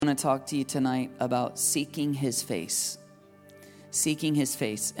I want to talk to you tonight about seeking his face. Seeking his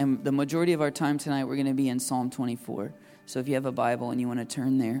face. And the majority of our time tonight, we're going to be in Psalm 24. So if you have a Bible and you want to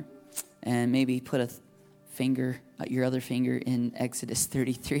turn there and maybe put your other finger in Exodus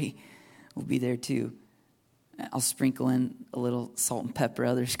 33, we'll be there too. I'll sprinkle in a little salt and pepper,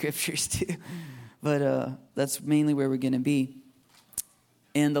 other scriptures too. But that's mainly where we're going to be.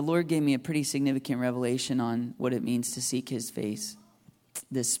 And the Lord gave me a pretty significant revelation on what it means to seek his face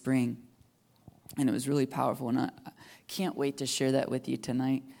this spring. And it was really powerful. And I can't wait to share that with you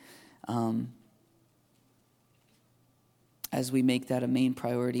tonight as we make that a main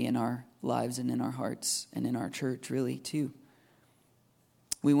priority in our lives and in our hearts and in our church, really, too.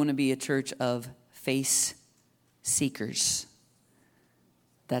 We want to be a church of face seekers.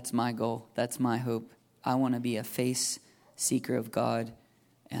 That's my goal. That's my hope. I want to be a face seeker of God.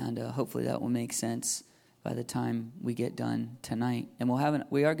 And hopefully that will make sense by the time we get done tonight. And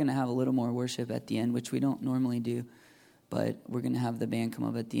we are going to have a little more worship at the end, which we don't normally do. But we're going to have the band come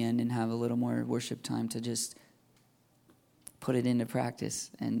up at the end and have a little more worship time to just put it into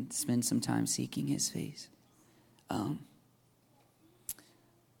practice and spend some time seeking his face.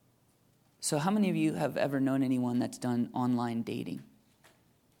 So how many of you have ever known anyone that's done online dating?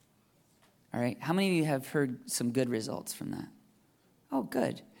 All right. How many of you have heard some good results from that? Oh,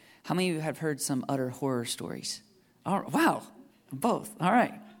 good. How many of you have heard some utter horror stories? Oh, wow, both. All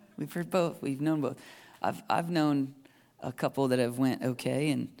right, we've heard both. We've known both. I've known a couple that have went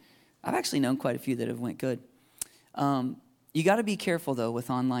okay, and I've actually known quite a few that have went good. You got to be careful, though, with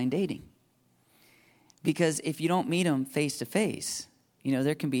online dating. Because if you don't meet them face-to-face,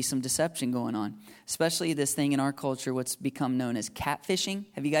 there can be some deception going on. Especially this thing in our culture, what's become known as catfishing.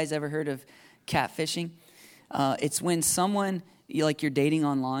 Have you guys ever heard of catfishing? It's when someone, you're dating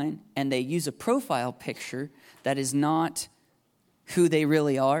online, and they use a profile picture that is not who they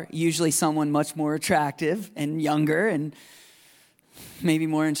really are. Usually someone much more attractive and younger and maybe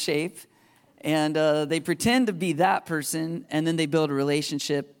more in shape. And they pretend to be that person, and then they build a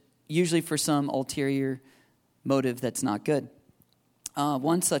relationship, usually for some ulterior motive that's not good.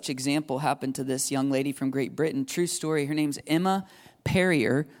 One such example happened to this young lady from Great Britain. True story. Her name's Emma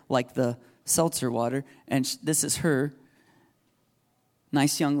Perrier, like the seltzer water. And this is her.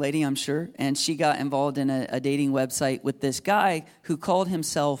 Nice young lady, I'm sure. And she got involved in a dating website with this guy who called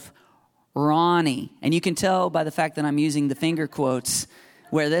himself Ronnie. And you can tell by the fact that I'm using the finger quotes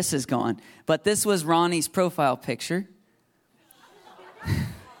where this is going. But this was Ronnie's profile picture.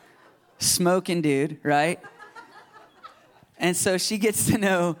 Smoking dude, right? And so she gets to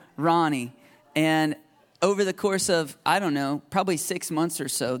know Ronnie. And over the course of, probably 6 months or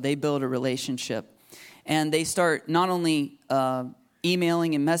so, they build a relationship. And they start not only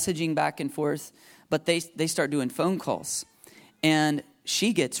emailing and messaging back and forth, but they start doing phone calls. And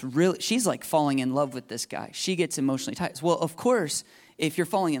she's like falling in love with this guy. She gets emotionally tied. Well, of course, if you're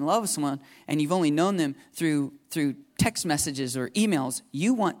falling in love with someone and you've only known them through text messages or emails,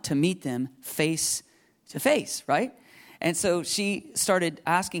 you want to meet them face to face, right? And so she started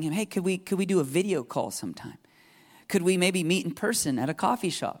asking him, hey, could we do a video call sometime? Could we maybe meet in person at a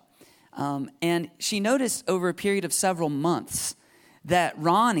coffee shop? And she noticed over a period of several months that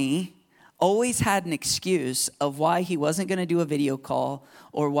Ronnie always had an excuse of why he wasn't going to do a video call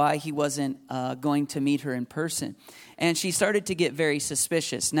or why he wasn't going to meet her in person. And she started to get very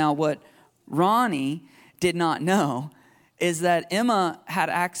suspicious. Now, what Ronnie did not know is that Emma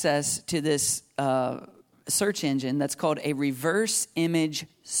had access to this search engine that's called a reverse image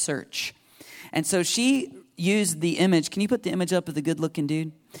search. And so she used the image. Can you put the image up of the good-looking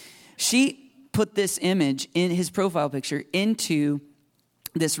dude? She put this image in his profile picture into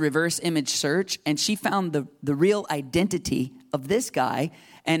this reverse image search, and she found the real identity of this guy.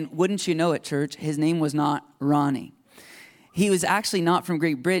 And wouldn't you know it, church, his name was not Ronnie. He was actually not from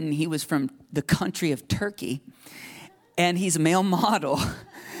Great Britain. He was from the country of Turkey, and he's a male model,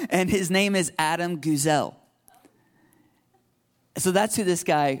 and his name is Adam Güzel. So that's who this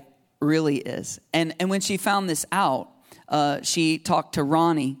guy really is. And when she found this out, she talked to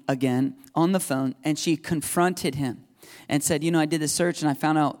Ronnie again on the phone, and she confronted him and said, I did this search, and I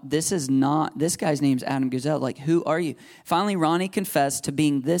found out this guy's name's Adam Güzel. Like, who are you? Finally, Ronnie confessed to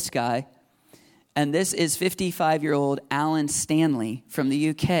being this guy, and this is 55-year-old Alan Stanley from the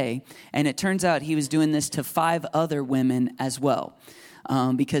UK, and it turns out he was doing this to 5 other women as well,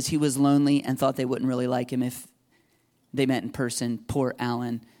 because he was lonely and thought they wouldn't really like him if they met in person. Poor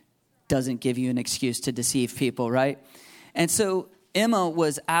Alan doesn't give you an excuse to deceive people, right? And so Emma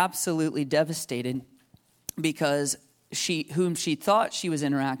was absolutely devastated because whom she thought she was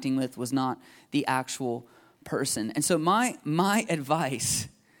interacting with was not the actual person. And so my advice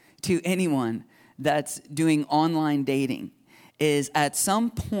to anyone that's doing online dating is at some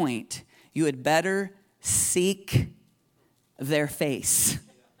point you had better seek their face,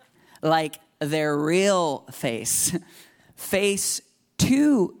 like their real face, face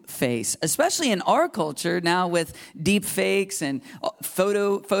to face, especially in our culture now with deep fakes and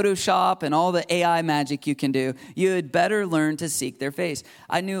Photoshop and all the AI magic you can do. You had better learn to seek their face.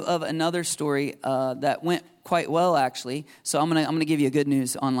 I knew of another story that went quite well, actually. So I'm gonna give you a good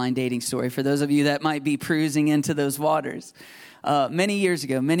news online dating story for those of you that might be cruising into those waters. Many years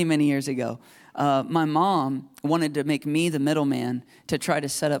ago, my mom wanted to make me the middleman to try to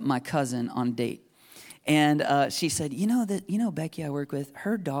set up my cousin on a date. And she said, Becky I work with,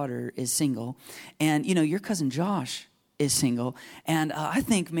 her daughter is single. And, your cousin Josh is single. And I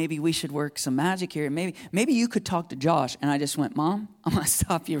think maybe we should work some magic here. Maybe you could talk to Josh. And I just went, Mom, I'm going to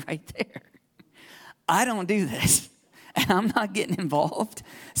stop you right there. I don't do this. And I'm not getting involved.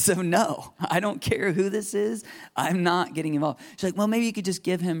 So no, I don't care who this is. I'm not getting involved. She's like, well, maybe you could just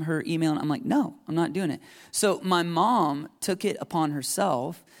give him her email. And I'm like, no, I'm not doing it. So my mom took it upon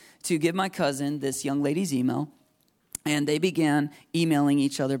herself to give my cousin this young lady's email. And they began emailing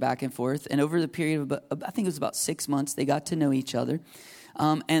each other back and forth. And over the period of, I think it was about 6 months, they got to know each other.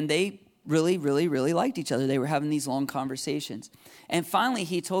 And they really, really, really liked each other. They were having these long conversations. And finally,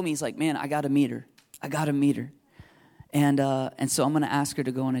 he told me, he's like, man, I got to meet her. And so I'm going to ask her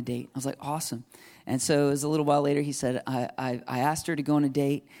to go on a date. I was like, awesome. And so it was a little while later, he said, I asked her to go on a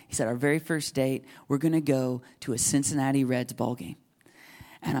date. He said, our very first date, we're going to go to a Cincinnati Reds ball game.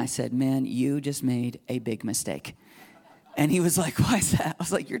 And I said, man, you just made a big mistake. And he was like, why is that? I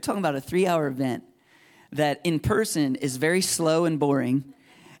was like, you're talking about a 3-hour event that in person is very slow and boring.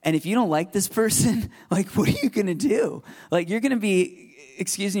 And if you don't like this person, like, what are you going to do? Like, you're going to be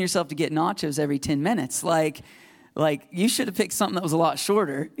excusing yourself to get nachos every 10 minutes. Like you should have picked something that was a lot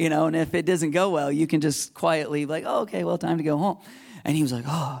shorter, and if it doesn't go well, you can just quietly like, oh, okay, well, time to go home. And he was like,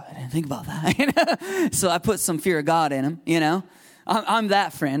 oh, I didn't think about that. So I put some fear of God in him, I'm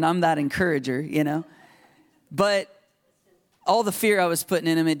that friend. I'm that encourager, But all the fear I was putting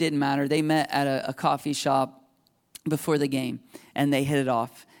in him, it didn't matter. They met at a coffee shop before the game, and they hit it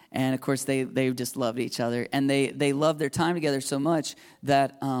off. And, of course, they just loved each other. And they loved their time together so much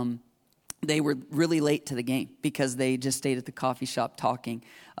that they were really late to the game because they just stayed at the coffee shop talking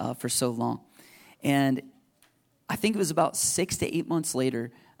for so long. And I think it was about 6 to 8 months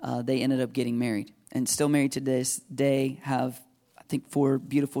later, they ended up getting married. And still married to this day, have, I think, 4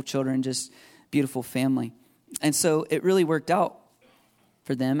 beautiful children, just beautiful family. And so it really worked out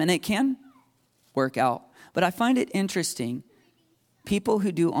for them. And it can work out. But I find it interesting, people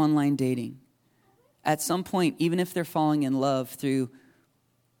who do online dating, at some point, even if they're falling in love through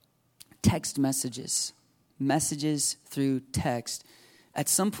text messages through text, at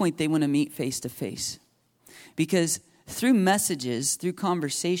some point they want to meet face to face. Because through messages, through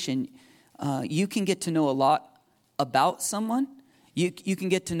conversation, you can get to know a lot about someone. You can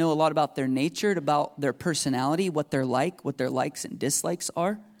get to know a lot about their nature, about their personality, what they're like, what their likes and dislikes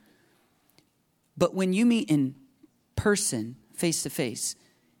are. But when you meet in person, face to face,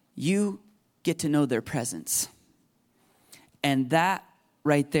 you get to know their presence. And that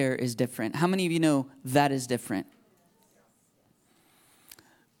right there is different. How many of you know that is different?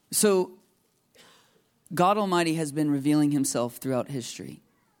 So, God Almighty has been revealing himself throughout history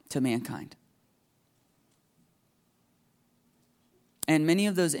to mankind. And many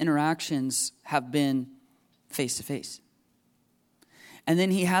of those interactions have been face to face. And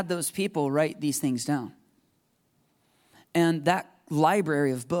then he had those people write these things down. And that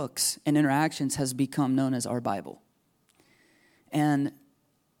library of books and interactions has become known as our Bible. And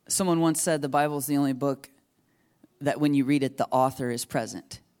someone once said the Bible is the only book that when you read it, the author is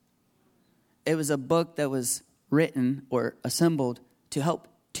present. It was a book that was written or assembled to help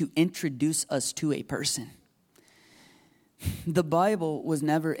to introduce us to a person. The Bible was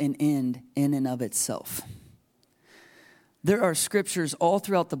never an end in and of itself. There are scriptures all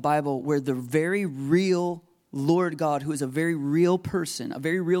throughout the Bible where the very real Lord God, who is a very real person, a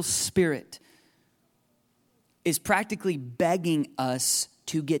very real spirit, is practically begging us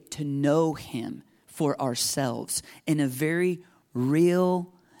to get to know him for ourselves in a very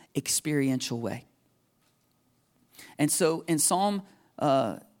real, experiential way. And so in Psalm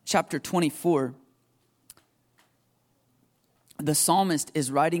chapter 24, the psalmist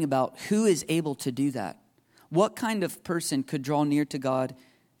is writing about who is able to do that. What kind of person could draw near to God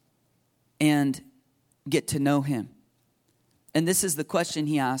and get to know him? And this is the question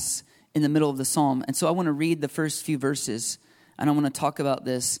he asks in the middle of the psalm. And so I want to read the first few verses, and I want to talk about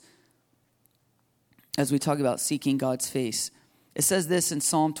this as we talk about seeking God's face. It says this in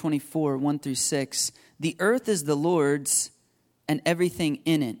Psalm 24, 1-6. The earth is the Lord's and everything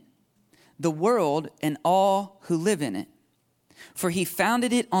in it, the world and all who live in it. For he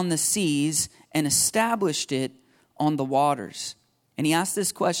founded it on the seas and established it on the waters. And he asked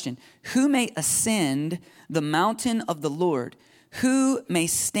this question, who may ascend the mountain of the Lord? Who may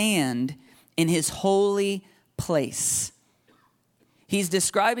stand in his holy place? He's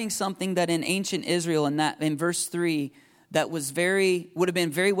describing something that in ancient Israel, in verse 3, that would have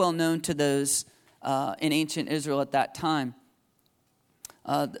been very well known to those in ancient Israel at that time.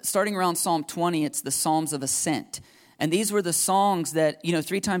 Starting around Psalm 20, it's the Psalms of Ascent. And these were the songs that,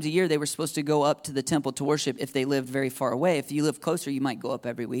 3 times a year they were supposed to go up to the temple to worship if they lived very far away. If you live closer, you might go up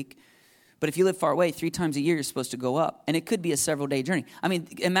every week. But if you live far away, 3 times a year you're supposed to go up. And it could be a several-day journey. I mean,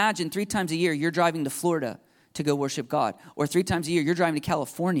 imagine 3 times a year you're driving to Florida to go worship God. Or 3 times a year you're driving to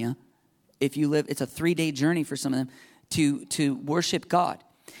California. If you live, it's a 3-day journey for some of them to worship God.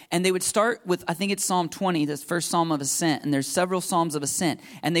 And they would start with, I think it's Psalm 20, this first Psalm of Ascent. And there's several Psalms of Ascent.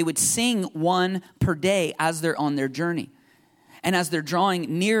 And they would sing one per day as they're on their journey. And as they're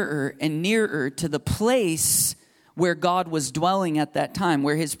drawing nearer and nearer to the place where God was dwelling at that time,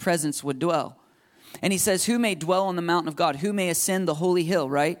 where his presence would dwell. And he says, who may dwell on the mountain of God? Who may ascend the holy hill,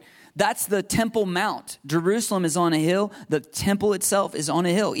 right? That's the Temple Mount. Jerusalem is on a hill. The temple itself is on a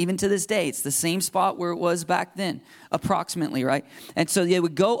hill. Even to this day, it's the same spot where it was back then, approximately, right? And so they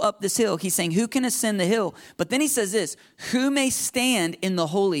would go up this hill. He's saying, who can ascend the hill? But then he says this, who may stand in the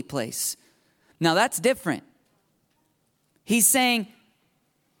holy place? Now that's different. He's saying,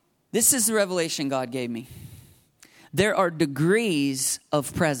 this is the revelation God gave me. There are degrees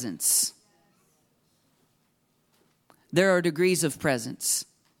of presence. There are degrees of presence.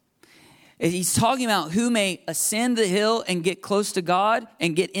 He's talking about who may ascend the hill and get close to God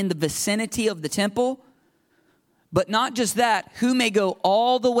and get in the vicinity of the temple. But not just that, who may go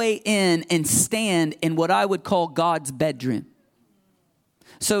all the way in and stand in what I would call God's bedroom.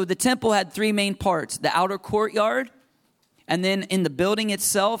 So the temple had 3 main parts, the outer courtyard, and then in the building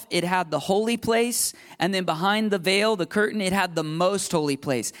itself, it had the holy place. And then behind the veil, the curtain, it had the most holy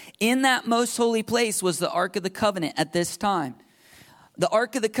place. In that most holy place was the Ark of the Covenant at this time. The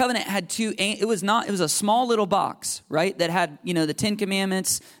Ark of the Covenant had it was a small little box, right? That had, the 10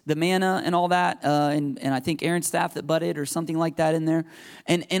 Commandments, the manna and all that. And I think Aaron's staff that budded or something like that in there.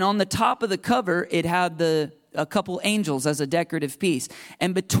 And on the top of the cover, it had a couple angels as a decorative piece.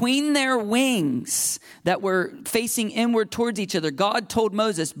 And between their wings that were facing inward towards each other, God told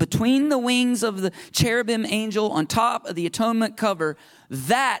Moses, between the wings of the cherubim angel on top of the atonement cover,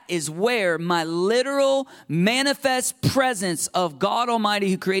 that is where my literal manifest presence of God Almighty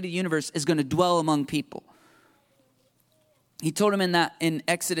who created the universe is going to dwell among people. He told him in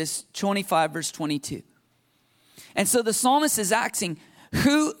Exodus 25 verse 22. And so the psalmist is asking,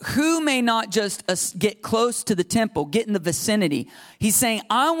 who may not just get close to the temple, get in the vicinity? He's saying,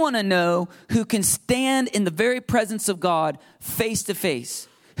 I want to know who can stand in the very presence of God face to face.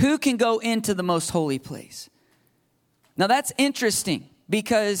 Who can go into the most holy place? Now that's interesting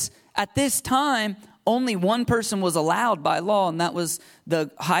because at this time, only one person was allowed by law, and that was the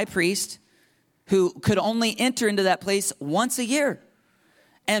high priest who could only enter into that place once a year.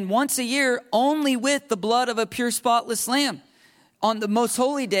 And once a year, only with the blood of a pure, spotless lamb. On the most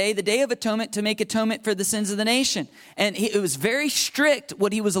holy day, the Day of Atonement, to make atonement for the sins of the nation. And it was very strict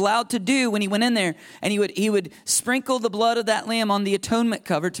what he was allowed to do when he went in there. And he would sprinkle the blood of that lamb on the atonement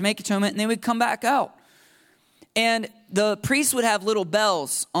cover to make atonement, and they would come back out. And the priests would have little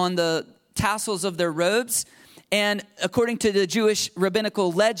bells on the tassels of their robes. And according to the Jewish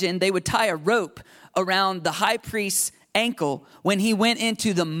rabbinical legend, they would tie a rope around the high priest's ankle when he went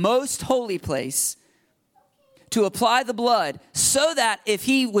into the most holy place to apply the blood, so that if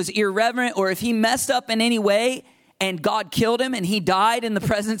he was irreverent or if he messed up in any way and God killed him and he died in the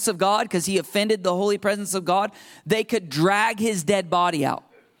presence of God because he offended the holy presence of God, they could drag his dead body out.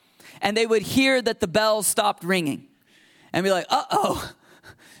 And they would hear that the bells stopped ringing and be like, uh-oh,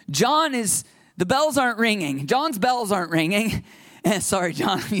 the bells aren't ringing. John's bells aren't ringing. And sorry,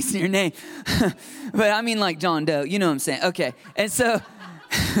 John, I'm using your name. But I mean like John Doe. You know what I'm saying? Okay. And so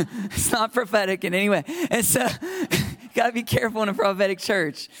it's not prophetic in any way. And so you got to be careful in a prophetic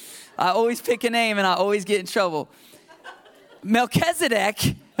church. I always pick a name and I always get in trouble.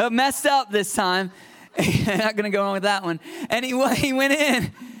 Melchizedek messed up this time. I'm not going to go on with that one. And he went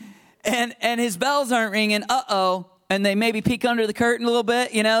in and his bells aren't ringing. Uh-oh. And they maybe peek under the curtain a little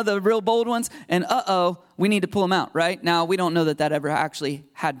bit, the real bold ones. And we need to pull them out, right? Now, we don't know that ever actually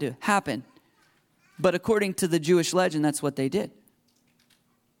had to happen. But according to the Jewish legend, that's what they did.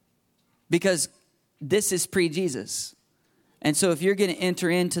 Because this is pre-Jesus. And so if you're going to enter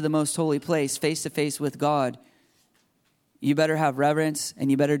into the most holy place face to face with God, you better have reverence and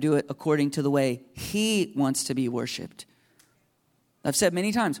you better do it according to the way he wants to be worshiped. I've said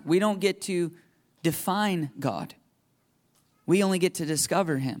many times, we don't get to define God. We only get to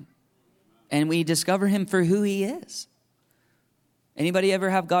discover him. And we discover him for who he is. Anybody ever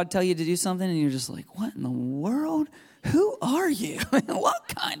have God tell you to do something and you're just like, what in the world? Who are you? What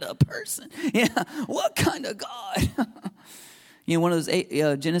kind of person? Yeah, what kind of God? You know, one of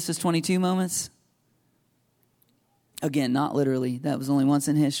those Genesis 22 moments. Again, not literally. That was only once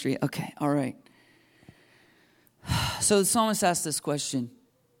in history. Okay, all right. So the psalmist asked this question.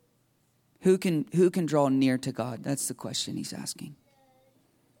 Who can draw near to God? That's the question he's asking.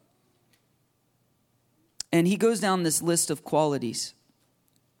 And he goes down this list of qualities.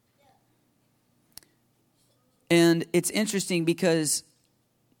 And it's interesting because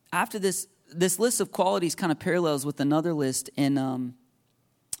after this list of qualities kind of parallels with another list in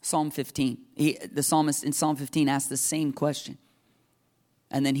Psalm 15. The psalmist in Psalm 15 asked the same question.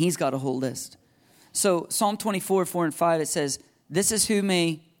 And then he's got a whole list. So Psalm 24, 4 and 5, it says, this is who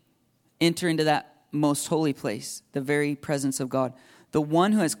may enter into that most holy place, the very presence of God. The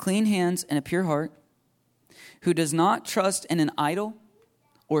one who has clean hands and a pure heart, who does not trust in an idol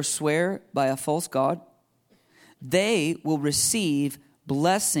or swear by a false god. They will receive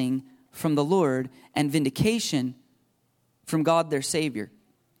blessing from the Lord and vindication from God their Savior.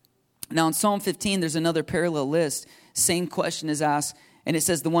 Now in Psalm 15, there's another parallel list. Same question is asked. And it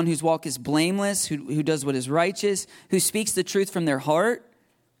says the one whose walk is blameless, who does what is righteous, who speaks the truth from their heart,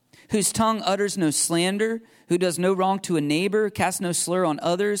 whose tongue utters no slander, who does no wrong to a neighbor, casts no slur on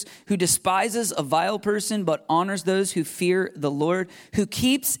others, who despises a vile person but honors those who fear the Lord, who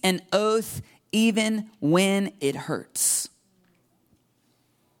keeps an oath even when it hurts,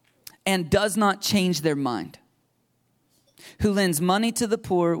 and does not change their mind, who lends money to the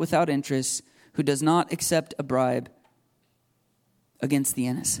poor without interest, who does not accept a bribe against the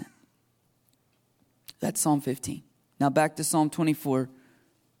innocent. That's Psalm 15. Now back to Psalm 24.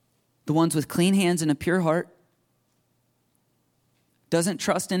 The ones with clean hands and a pure heart, doesn't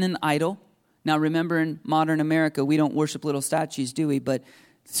trust in an idol. Now remember, in modern America, we don't worship little statues, do we? But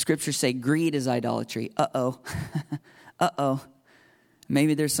scriptures say greed is idolatry. Uh-oh. Uh-oh.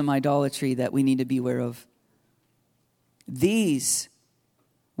 Maybe there's some idolatry that we need to be aware of. These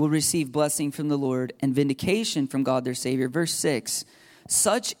will receive blessing from the Lord and vindication from God their Savior. Verse 6,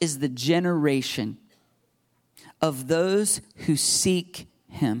 such is the generation of those who seek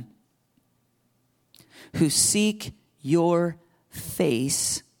him, who seek your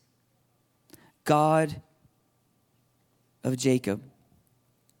face, God of Jacob.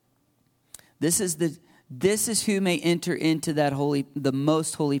 This is who may enter into that the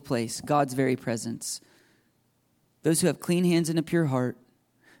most holy place, God's very presence. Those who have clean hands and a pure heart,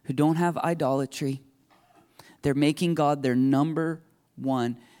 who don't have idolatry. They're making God their number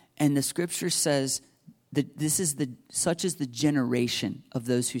one. And the scripture says that such is the generation of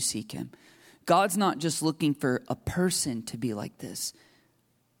those who seek him. God's not just looking for a person to be like this.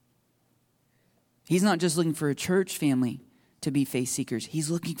 He's not just looking for a church family to be faith seekers.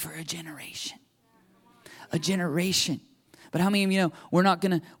 He's looking for a generation. A generation. But how many of you know we're not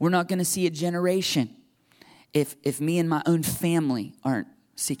gonna see a generation if me and my own family aren't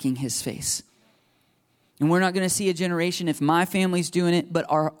seeking his face. And we're not going to see a generation if my family's doing it, but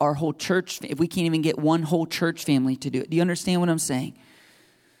our whole church, if we can't even get one whole church family to do it. Do you understand what I'm saying?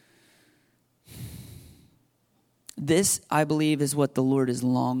 This, I believe, is what the Lord is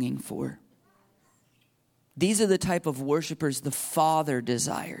longing for. These are the type of worshipers the Father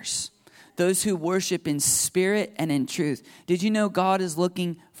desires. Those who worship in spirit and in truth. Did you know God is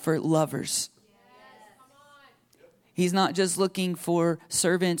looking for lovers? He's not just looking for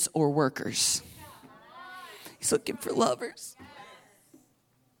servants or workers. He's looking for lovers.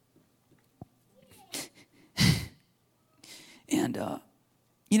 And,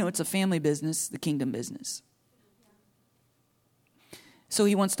 it's a family business, the kingdom business. So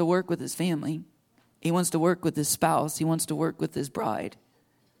he wants to work with his family. He wants to work with his spouse. He wants to work with his bride.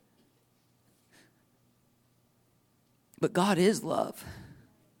 But God is love.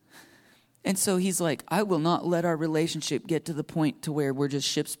 And so he's like, I will not let our relationship get to the point to where we're just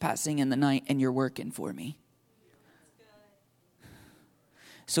ships passing in the night and you're working for me.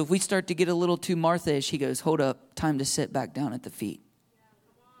 So if we start to get a little too Martha-ish, he goes, hold up, time to sit back down at the feet.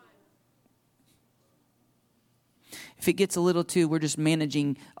 If it gets a little too, we're just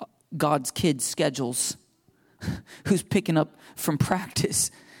managing God's kids' schedules. Who's picking up from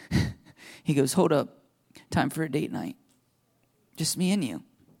practice? He goes, hold up, time for a date night. Just me and you.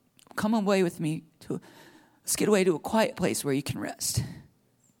 Come away with me Let's get away to a quiet place where you can rest.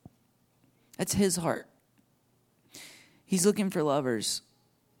 That's his heart. He's looking for lovers.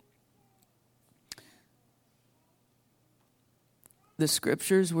 The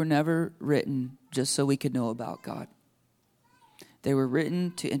scriptures were never written just so we could know about God. They were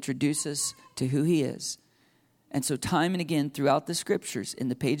written to introduce us to who he is. And so time and again throughout the scriptures, in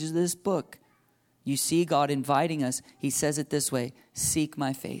the pages of this book, you see God inviting us. He says it this way, seek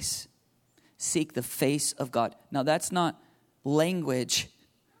my face. Seek the face of God. Now that's not language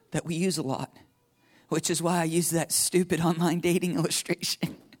that we use a lot, which is why I use that stupid online dating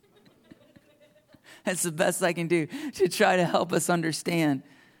illustration. That's the best I can do to try to help us understand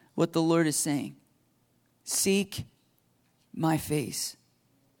what the Lord is saying. Seek my face.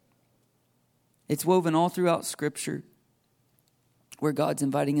 It's woven all throughout Scripture where God's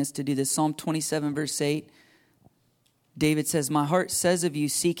inviting us to do this. Psalm 27, verse 8, David says, my heart says of you,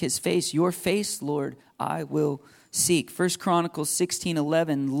 seek his face. Your face, Lord, I will seek. 1 Chronicles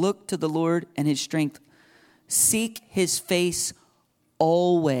 16:11, look to the Lord and his strength. Seek his face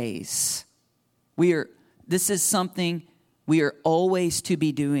always. This is something we are always to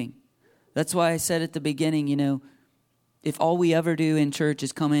be doing. That's why I said at the beginning, if all we ever do in church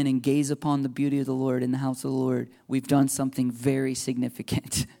is come in and gaze upon the beauty of the Lord in the house of the Lord, we've done something very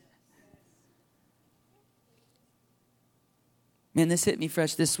significant. Man, this hit me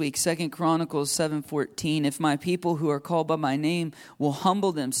fresh this week. 2 Chronicles 7:14. If my people who are called by my name will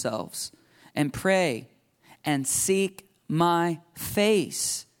humble themselves and pray and seek my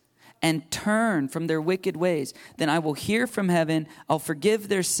face and turn from their wicked ways, then I will hear from heaven, I'll forgive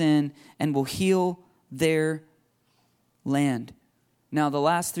their sin, and will heal their land. Now, the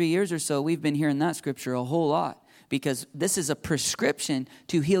last 3 years or so, we've been hearing that scripture a whole lot because this is a prescription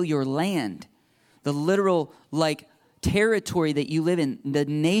to heal your land. The literal, territory that you live in, the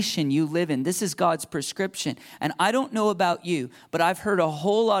nation you live in. This is God's prescription. And I don't know about you, but I've heard a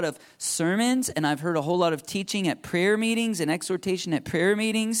whole lot of sermons and I've heard a whole lot of teaching at prayer meetings and exhortation at prayer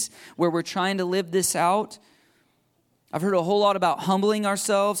meetings where we're trying to live this out. I've heard a whole lot about humbling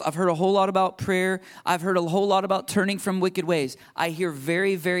ourselves. I've heard a whole lot about prayer. I've heard a whole lot about turning from wicked ways. I hear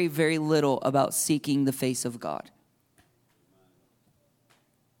very, very, very little about seeking the face of God.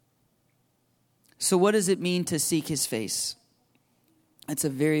 So what does it mean to seek his face? That's a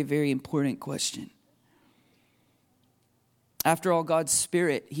very, very important question. After all, God's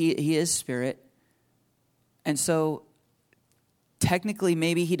spirit, he is spirit. And so technically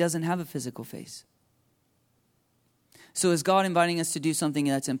maybe he doesn't have a physical face. So is God inviting us to do something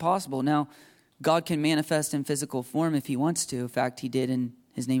that's impossible? Now, God can manifest in physical form if he wants to. In fact, he did, and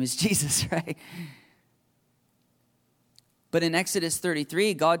his name is Jesus, right? But in Exodus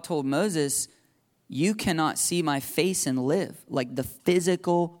 33, God told Moses, you cannot see my face and live. Like the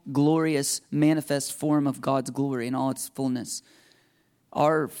physical, glorious, manifest form of God's glory in all its fullness.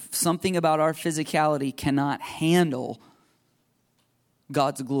 Something about our physicality cannot handle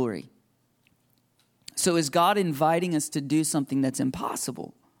God's glory. So is God inviting us to do something that's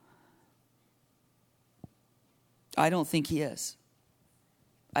impossible? I don't think he is.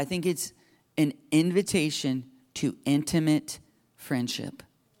 I think it's an invitation to intimate friendship.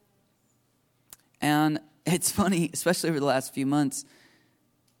 And it's funny, especially over the last few months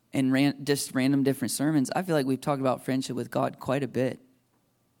in just random different sermons, I feel like we've talked about friendship with God quite a bit.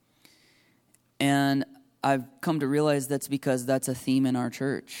 And I've come to realize that's because that's a theme in our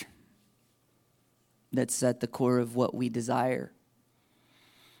church. That's at the core of what we desire.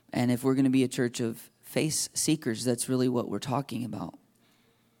 And if we're going to be a church of face seekers, that's really what we're talking about.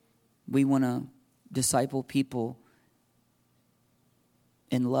 We want to disciple people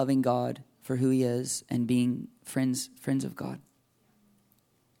in loving God for who he is and being friends of God.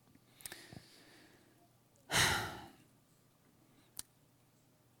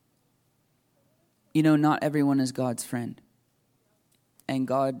 Not everyone is God's friend. And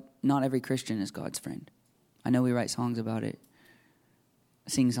not every Christian is God's friend. I know we write songs about it.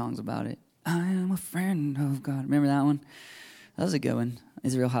 Sing songs about it. I am a friend of God. Remember that one? That was a good one.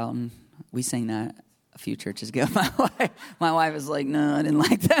 Israel Houghton. We sang that a few churches ago. My wife was like, no, I didn't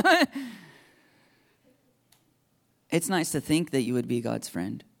like that one. It's nice to think that you would be God's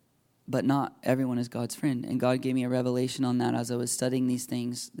friend, but not everyone is God's friend. And God gave me a revelation on that as I was studying these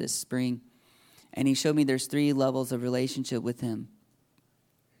things this spring. And he showed me there's 3 levels of relationship with him.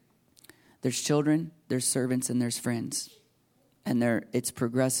 There's children, there's servants, and there's friends. And it's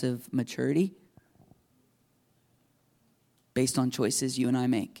progressive maturity based on choices you and I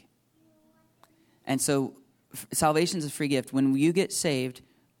make. And so salvation is a free gift. When you get saved,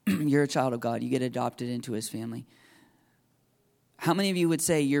 you're a child of God. You get adopted into his family. How many of you would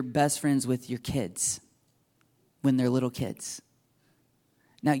say you're best friends with your kids? when they're little kids.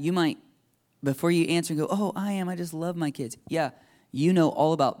 Now, you might, before you answer, go, oh, I just love my kids. Yeah, you know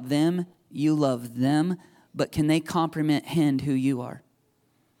all about them. You love them. But can they comprehend who you are?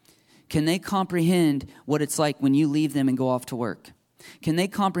 Can they comprehend what it's like when you leave them and go off to work? Can they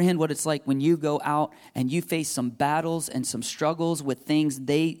comprehend what it's like when you go out and you face some battles and some struggles with things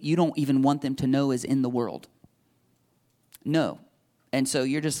you don't even want them to know is in the world? No. And so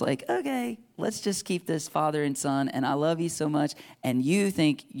you're just like, okay, let's just keep this father and son, and I love you so much. And you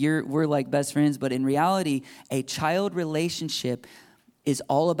think we're like best friends, but in reality, a child relationship is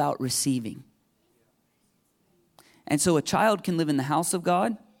all about receiving. And so a child can live in the house of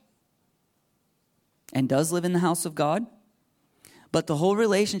God and does live in the house of God, but the whole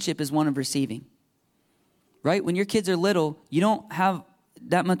relationship is one of receiving, right? When your kids are little, you don't have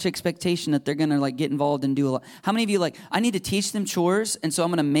that much expectation that they're going to like get involved and do a lot. How many of you like, I need to teach them chores, and so I'm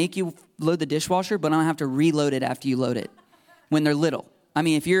going to make you load the dishwasher, but I don't have to reload it after you load it when they're little. I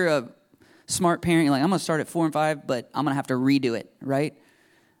mean, if you're a smart parent, you're like, I'm going to start at 4 and 5, but I'm going to have to redo it, right?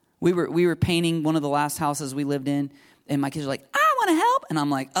 We were painting one of the last houses we lived in, and my kids are like, I want to help. And I'm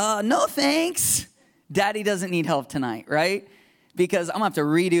like, no thanks. Daddy doesn't need help tonight, right? Because I'm going to have to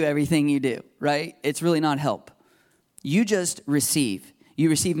redo everything you do, right? It's really not help. You just receive. You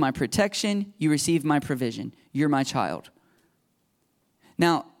receive my protection. You receive my provision. You're my child.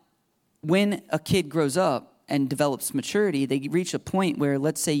 Now, when a kid grows up and develops maturity, they reach a point where,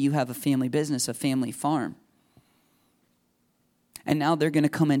 let's say you have a family business, a family farm. And now they're going to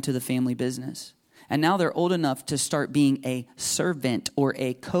come into the family business. And now they're old enough to start being a servant or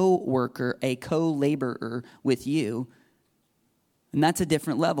a co-worker, a co-laborer with you. And that's a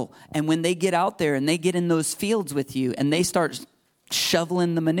different level. And when they get out there and they get in those fields with you and they start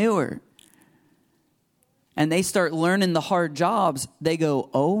shoveling the manure and they start learning the hard jobs, they go,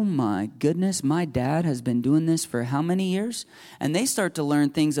 oh my goodness, my dad has been doing this for how many years? And they start to learn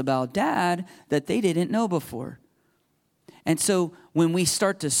things about dad that they didn't know before. And so when we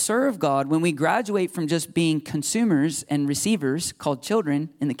start to serve God, when we graduate from just being consumers and receivers called children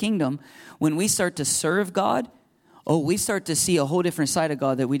in the kingdom, when we start to serve God, we start to see a whole different side of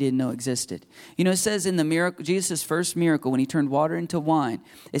God that we didn't know existed. You know, it says in the miracle, Jesus' first miracle, when he turned water into wine,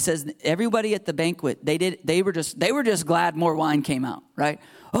 it says everybody at the banquet, they were just glad more wine came out, right?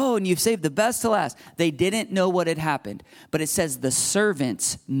 Oh, and you've saved the best to last. They didn't know what had happened, but it says the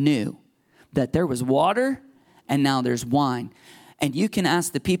servants knew that there was water and now there's wine. And you can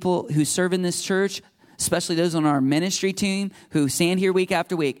ask the people who serve in this church, especially those on our ministry team who stand here week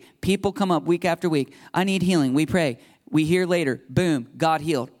after week. People come up week after week. I need healing. We pray. We hear later. Boom. God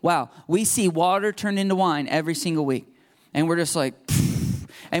healed. Wow. We see water turn into wine every single week. And we're just like, pfft.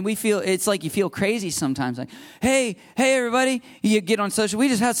 And we feel, it's like you feel crazy sometimes. Like, hey, everybody. You get on social. We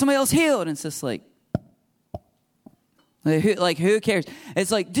just had somebody else healed. And it's just like who cares?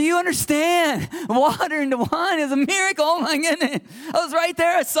 It's like, do you understand? Water into wine is a miracle. Oh my goodness. I was right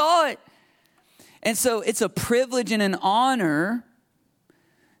there. I saw it. And so it's a privilege and an honor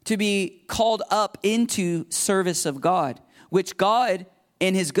to be called up into service of God, which God,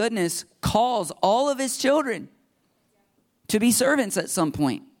 in his goodness, calls all of his children to be servants at some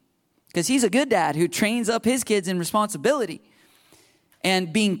point. Because he's a good dad who trains up his kids in responsibility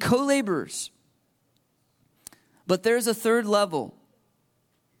and being co-laborers. But there's a third level.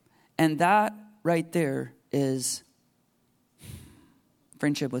 And that right there is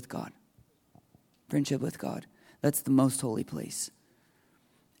friendship with God. Friendship with God. That's the most holy place.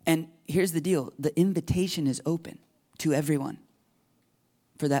 And here's the deal. The invitation is open to everyone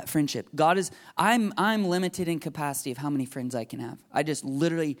for that friendship. I'm limited in capacity of how many friends I can have. I just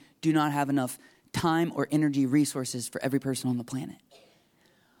literally do not have enough time or energy resources for every person on the planet.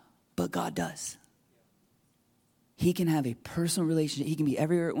 But God does. He can have a personal relationship. He can be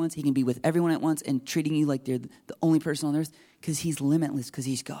everywhere at once. He can be with everyone at once and treating you like they're the only person on earth because he's limitless, because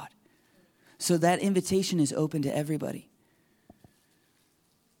he's God. So that invitation is open to everybody.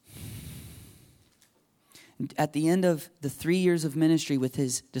 At the end of the 3 years of ministry with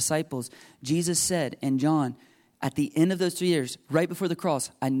his disciples, Jesus said, and John, at the end of those 3 years, right before the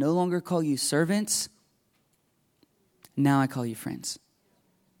cross, I no longer call you servants. Now I call you friends.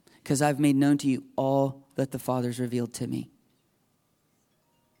 Because I've made known to you all that the Father's revealed to me.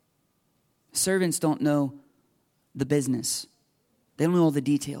 Servants don't know the business. They don't know all the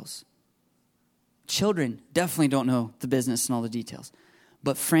details. Children definitely don't know the business and all the details.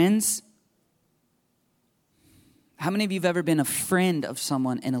 But friends, how many of you have ever been a friend of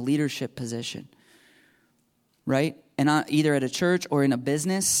someone in a leadership position? Right? And either at a church or in a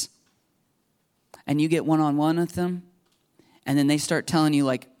business. And you get one-on-one with them. And then they start telling you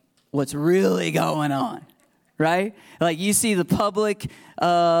like what's really going on. right? Like you see the public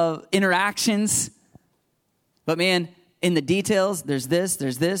interactions. But man, in the details, there's this,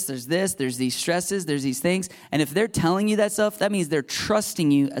 there's these stresses, there's these things. And if they're telling you that stuff, that means they're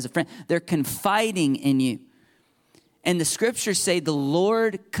trusting you as a friend. They're confiding in you. And the scriptures say the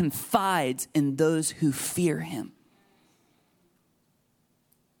Lord confides in those who fear him.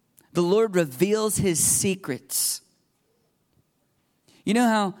 The Lord reveals his secrets. You know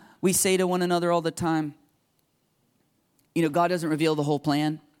how we say to one another all the time, you know, God doesn't reveal the whole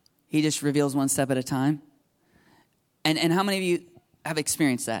plan. He just reveals one step at a time. And how many of you have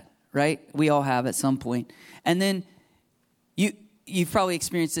experienced that, right? We all have at some point. And then you've probably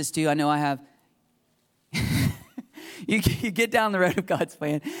experienced this too. I know I have. You get down the road of God's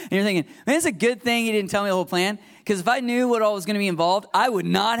plan, and you're thinking, man, it's a good thing he didn't tell me the whole plan, because if I knew what all was going to be involved, I would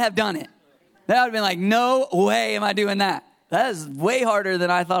not have done it. That would have been like, no way am I doing that. That is way harder than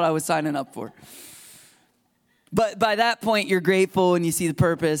I thought I was signing up for. But by that point, you're grateful, and you see the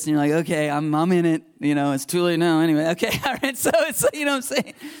purpose, and you're like, okay, I'm in it. You know, it's too late now anyway. Okay, all right, so it's, you know what I'm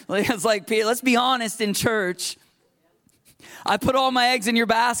saying? Like, it's like, let's be honest in church. I put all my eggs in your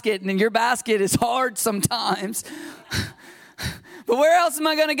basket, and your basket is hard sometimes. But where else am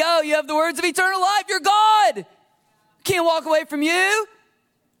I going to go? You have the words of eternal life. You're God. Can't walk away from you.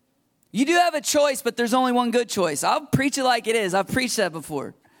 You do have a choice, but there's only one good choice. I'll preach it like it is. I've preached that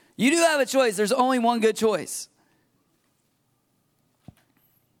before. You do have a choice. There's only one good choice.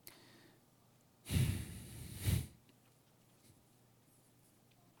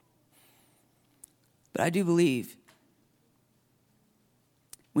 But I do believe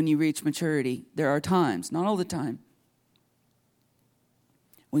when you reach maturity, there are times, not all the time,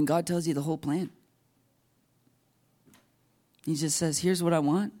 when God tells you the whole plan. He just says, here's what I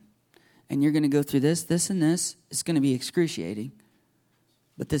want, and you're going to go through this, this, and this. It's going to be excruciating,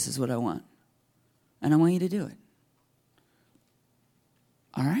 but this is what I want, and I want you to do it.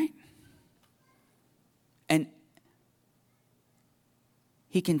 All right? And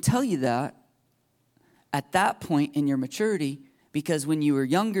he can tell you that at that point in your maturity, because when you were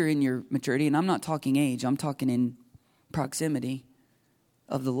younger in your maturity, and I'm not talking age, I'm talking in proximity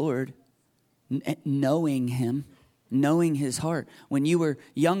of the Lord, knowing him, knowing his heart. When you were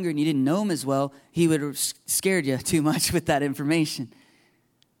younger and you didn't know him as well, he would have scared you too much with that information.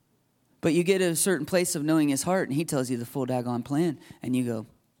 But you get to a certain place of knowing his heart, and he tells you the full daggone plan, and you go,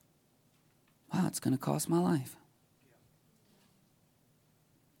 wow, it's going to cost my life.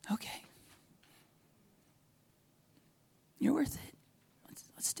 Okay. You're worth it.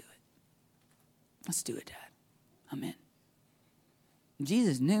 Let's do it. Let's do it, Dad. I'm in.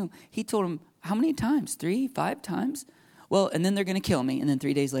 Jesus knew. He told him, how many times? 3, 5 times? Well, and then they're going to kill me, and then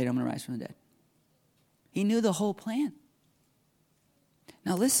 3 days later, I'm going to rise from the dead. He knew the whole plan.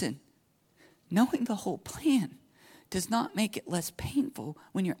 Now listen, knowing the whole plan does not make it less painful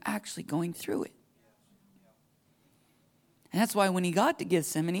when you're actually going through it. And that's why when he got to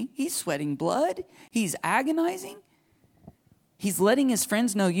Gethsemane, he's sweating blood. He's agonizing. He's letting his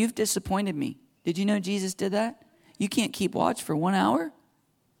friends know, you've disappointed me. Did you know Jesus did that? You can't keep watch for 1 hour.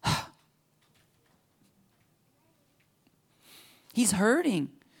 He's hurting.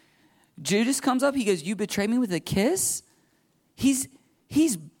 Judas comes up. He goes, you betrayed me with a kiss? That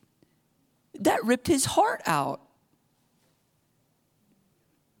ripped his heart out.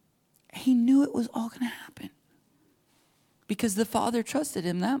 He knew it was all going to happen because the Father trusted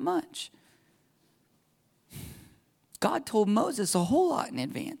him that much. God told Moses a whole lot in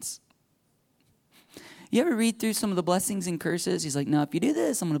advance. You ever read through some of the blessings and curses? He's like, no, if you do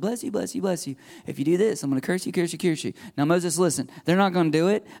this, I'm going to bless you, bless you, bless you. If you do this, I'm going to curse you, curse you, curse you. Now, Moses, listen, they're not going to do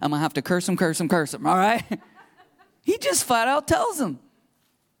it. I'm going to have to curse them, curse them, curse them, all right? He just flat out tells them.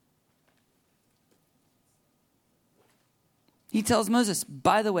 He tells Moses,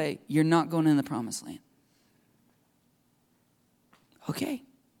 by the way, you're not going in the promised land. Okay.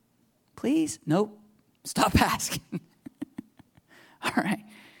 Please? Nope. Stop asking. All right.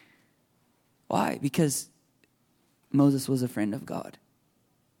 Why? Because Moses was a friend of God.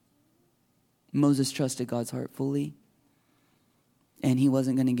 Moses trusted God's heart fully. And he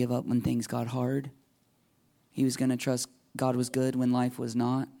wasn't going to give up when things got hard. He was going to trust God was good when life was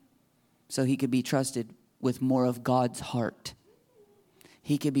not. So he could be trusted with more of God's heart.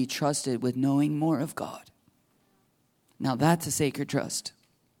 He could be trusted with knowing more of God. Now that's a sacred trust.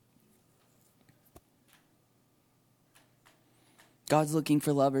 God's looking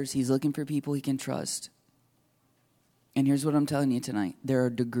for lovers. He's looking for people he can trust. And here's what I'm telling you tonight. There are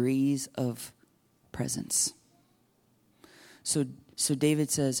degrees of presence. So David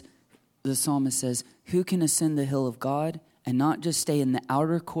says, the psalmist says, who can ascend the hill of God and not just stay in the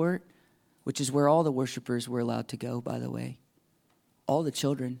outer court, which is where all the worshipers were allowed to go, by the way. All the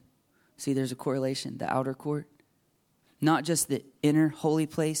children. See, there's a correlation. The outer court. Not just the inner holy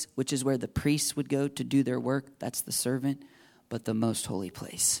place, which is where the priests would go to do their work. That's the servant. But the most holy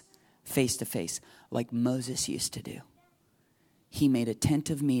place, face to face, like Moses used to do. He made a tent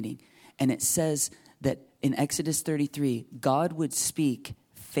of meeting. And it says that in Exodus 33, God would speak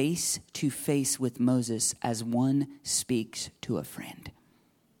face to face with Moses as one speaks to a friend.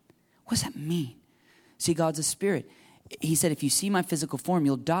 What does that mean? See, God's a spirit. He said, if you see my physical form,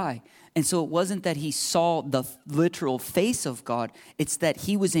 you'll die. And so it wasn't that he saw the literal face of God. It's that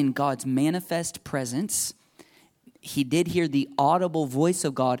he was in God's manifest presence. He did hear the audible voice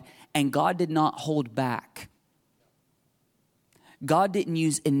of God, and God did not hold back. God didn't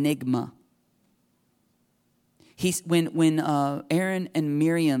use enigma. When Aaron and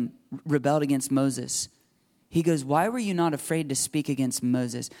Miriam rebelled against Moses, he goes, why were you not afraid to speak against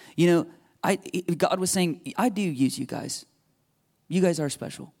Moses? You know, God was saying, I do use you guys. You guys are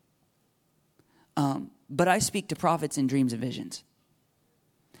special. But I speak to prophets in dreams and visions.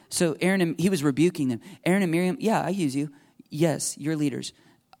 So he was rebuking them. Aaron and Miriam, yeah, I use you. Yes, you're leaders.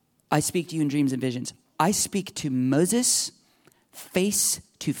 I speak to you in dreams and visions. I speak to Moses face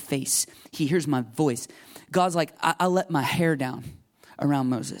to face. He hears my voice. God's like, I let my hair down around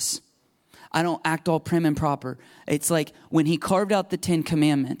Moses. I don't act all prim and proper. It's like when he carved out the 10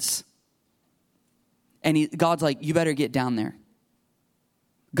 Commandments, and God's like, you better get down there.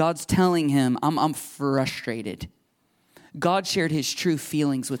 God's telling him, I'm frustrated. God shared his true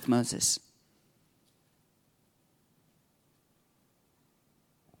feelings with Moses.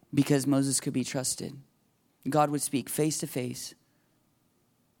 Because Moses could be trusted. God would speak face to face.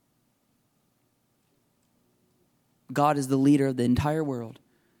 God is the leader of the entire world.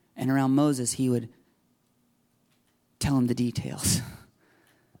 And around Moses, he would tell him the details.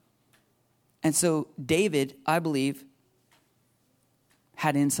 And so David, I believe,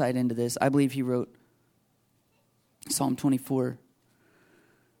 had insight into this. I believe he wrote Psalm 24.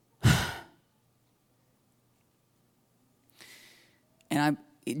 And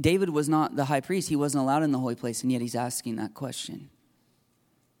David was not the high priest. He wasn't allowed in the holy place, and yet he's asking that question.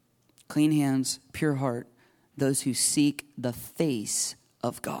 Clean hands, pure heart, those who seek the face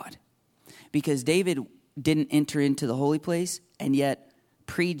of God. Because David didn't enter into the holy place, and yet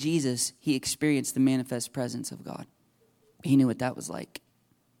pre-Jesus, he experienced the manifest presence of God. He knew what that was like.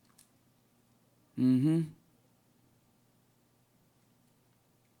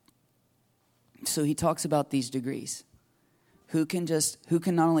 So he talks about these degrees. Who can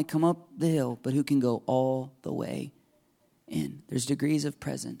not only come up the hill, but who can go all the way in. There's degrees of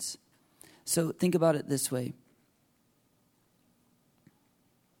presence. So think about it this way.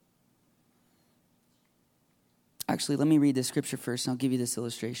 Actually, let me read this scripture first, and I'll give you this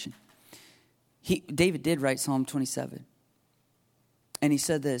illustration. David did write Psalm 27. And he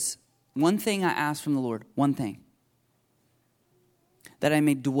said this, one thing I ask from the Lord, one thing, that I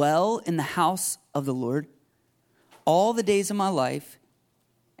may dwell in the house of the Lord all the days of my life,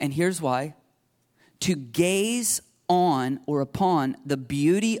 and here's why, to gaze on or upon the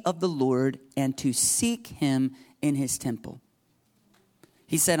beauty of the Lord and to seek him in his temple.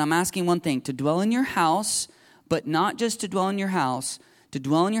 He said, I'm asking one thing, to dwell in your house, but not just to dwell in your house, to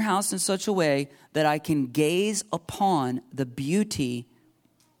dwell in your house in such a way that I can gaze upon the beauty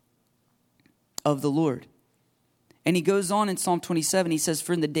of the Lord. And he goes on in Psalm 27, he says,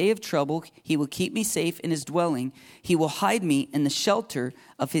 for in the day of trouble, he will keep me safe in his dwelling. He will hide me in the shelter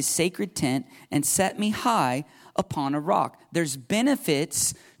of his sacred tent and set me high upon a rock. There's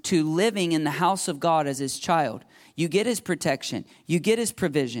benefits to living in the house of God as his child. You get his protection. You get his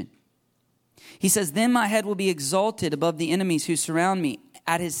provision. He says, then my head will be exalted above the enemies who surround me.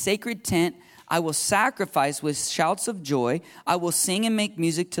 At his sacred tent, I will sacrifice with shouts of joy. I will sing and make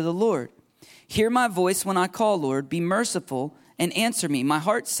music to the Lord. Hear my voice when I call, Lord. Be merciful and answer me. My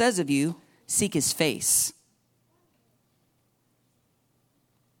heart says of you, seek his face.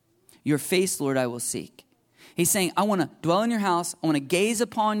 Your face, Lord, I will seek. He's saying, I want to dwell in your house. I want to gaze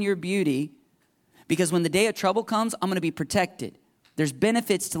upon your beauty, because when the day of trouble comes, I'm going to be protected. There's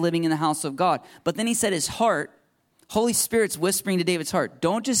benefits to living in the house of God. But then he said his heart, Holy Spirit's whispering to David's heart,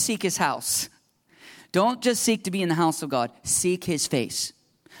 don't just seek his house. Don't just seek to be in the house of God. Seek his face.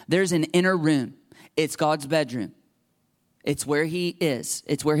 There's an inner room. It's God's bedroom. It's where he is.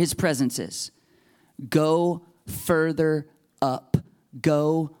 It's where his presence is. Go further up.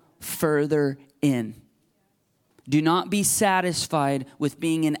 Go further in. Do not be satisfied with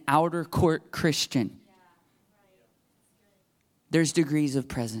being an outer court Christian. There's degrees of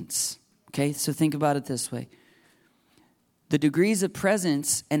presence. Okay, so think about it this way. The degrees of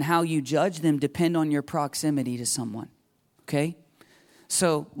presence and how you judge them depend on your proximity to someone, okay?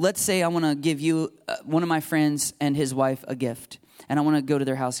 So let's say I want to give you, one of my friends and his wife, a gift. And I want to go to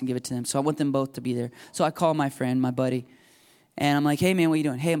their house and give it to them. So I want them both to be there. So I call my friend, my buddy. And I'm like, hey, man, what are you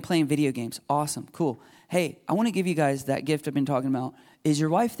doing? Hey, I'm playing video games. Awesome, cool. Hey, I want to give you guys that gift I've been talking about. Is your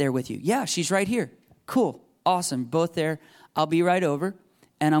wife there with you? Yeah, she's right here. Cool, awesome, both there. I'll be right over,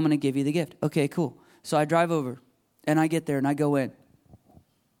 and I'm going to give you the gift. Okay, cool. So I drive over, and I get there, and I go in.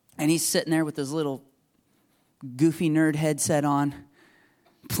 And he's sitting there with his little goofy nerd headset on,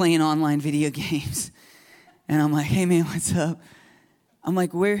 playing online video games. And I'm like, hey, man, what's up? I'm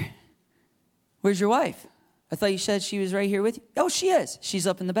like, where's your wife? I thought you said she was right here with you. Oh, she is. She's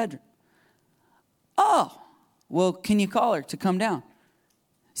up in the bedroom. Oh, well, can you call her to come down?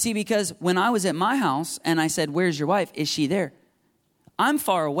 See, because when I was at my house and I said, where's your wife? Is she there? I'm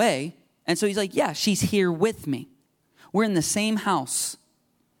far away. And so he's like, yeah, she's here with me. We're in the same house.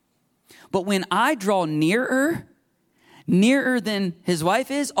 But when I draw nearer than his wife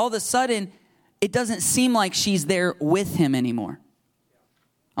is, all of a sudden, it doesn't seem like she's there with him anymore.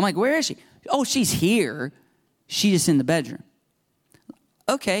 I'm like, where is she? Oh, she's here. She's just in the bedroom.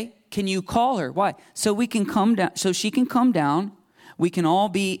 Okay, can you call her? Why? So we can come down, so she can come down. We can all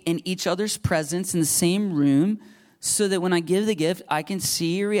be in each other's presence in the same room so that when I give the gift, I can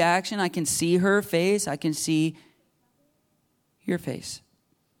see your reaction. I can see her face. I can see your face.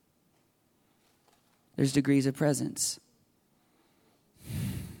 There's degrees of presence.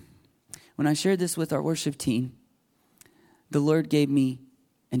 When I shared this with our worship team, the Lord gave me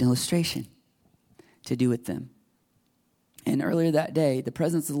an illustration to do with them. And earlier that day, the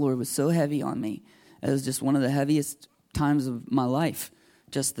presence of the Lord was so heavy on me. It was just one of the heaviest times of my life.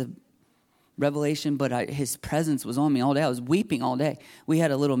 Just the revelation, but his presence was on me all day. I was weeping all day. We had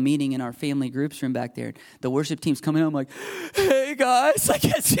a little meeting in our family groups room back there. The worship team's coming in. I'm like, hey, guys, I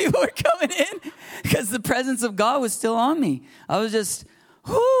guess people are coming in because the presence of God was still on me. I was just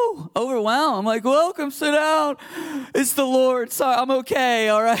overwhelmed. I'm like, welcome, sit down. It's the Lord. Sorry, I'm okay,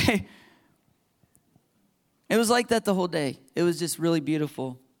 all right. It was like that the whole day. It was just really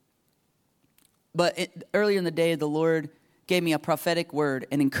beautiful. But earlier in the day, the Lord gave me a prophetic word,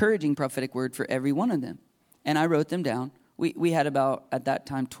 an encouraging prophetic word for every one of them. And I wrote them down. We had about, at that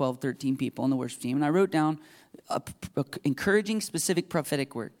time, 12, 13 people on the worship team. And I wrote down a encouraging, specific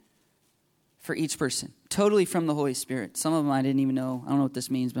prophetic word for each person, totally from the Holy Spirit. Some of them I didn't even know. I don't know what this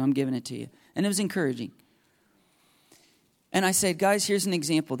means, but I'm giving it to you. And it was encouraging. And I said, guys, here's an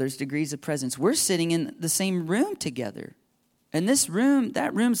example. There's degrees of presence. We're sitting in the same room together. And this room,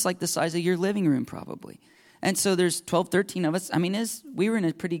 that room's like the size of your living room probably. And so there's 12, 13 of us. I mean, we were in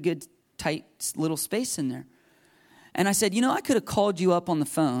a pretty good, tight little space in there. And I said, I could have called you up on the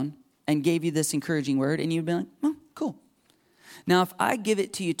phone and gave you this encouraging word, and you'd be like, oh, cool. Now, if I give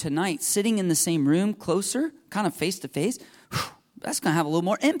it to you tonight, sitting in the same room, closer, kind of face to face, that's going to have a little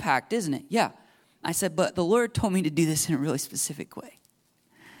more impact, isn't it? Yeah. I said, but the Lord told me to do this in a really specific way.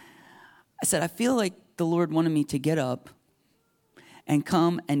 I said, I feel like the Lord wanted me to get up and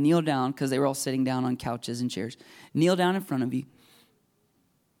come and kneel down, because they were all sitting down on couches and chairs, kneel down in front of you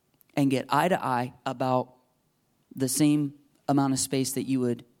and get eye to eye about the same amount of space that you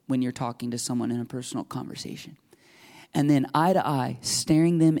would when you're talking to someone in a personal conversation. And then eye to eye,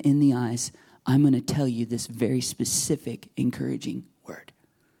 staring them in the eyes, I'm going to tell you this very specific, encouraging word.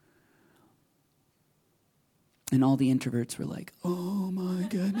 And all the introverts were like, oh my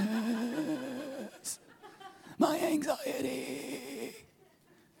goodness, my anxiety.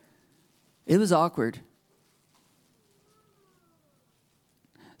 It was awkward.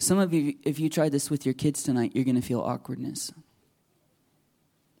 Some of you, if you tried this with your kids tonight, you're going to feel awkwardness.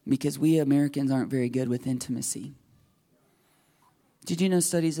 Because we Americans aren't very good with intimacy. Did you know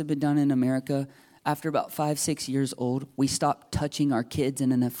studies have been done in America? After about 5, 6 years old, we stop touching our kids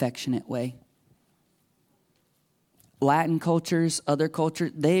in an affectionate way. Latin cultures, other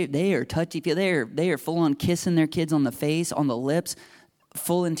cultures, they are touchy. They are full on kissing their kids on the face, on the lips,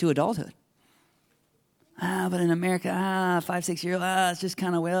 full into adulthood. But in America, 5, 6 years old, it's just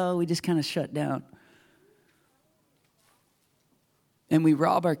kind of, we just kind of shut down. And we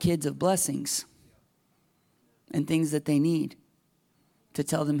rob our kids of blessings and things that they need to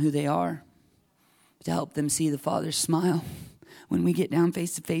tell them who they are, to help them see the Father's smile. When we get down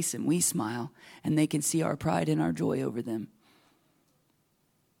face to face and we smile, and they can see our pride and our joy over them.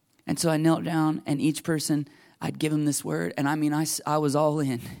 And so I knelt down, and each person, I'd give them this word. And I mean, I was all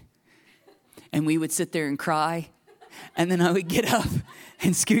in. And we would sit there and cry. And then I would get up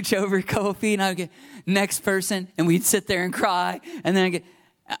and scooch over a couple feet, and I would get next person, and we'd sit there and cry. And then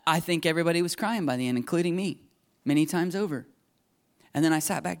I think everybody was crying by the end, including me. many times over. And then I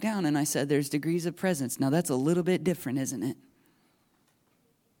sat back down and I said, there's degrees of presence. Now that's a little bit different, isn't it?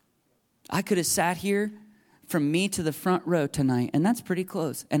 I could have sat here from me to the front row tonight, and that's pretty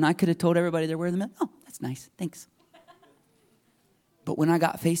close. And I could have told everybody there were in the middle, oh, that's nice, thanks. But when I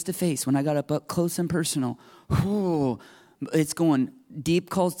got face to face, when I got up close and personal, it's going deep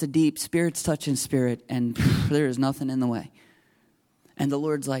calls to deep, spirits touching spirit, and there is nothing in the way. And the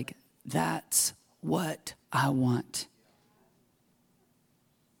Lord's like, that's what I want.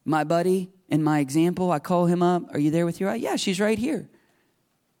 My buddy, in my example, I call him up. Are you there with your eye? Yeah, she's right here.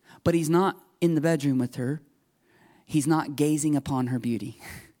 But he's not in the bedroom with her. He's not gazing upon her beauty.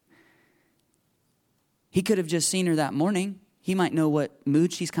 He could have just seen her that morning. He might know what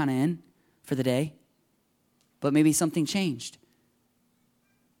mood she's kind of in for the day. But maybe something changed.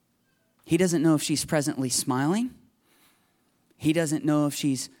 He doesn't know if she's presently smiling. He doesn't know if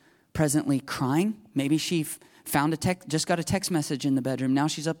she's presently crying. Maybe she found just got a text message in the bedroom. Now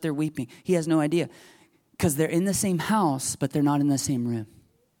she's up there weeping. He has no idea. Because they're in the same house, but they're not in the same room.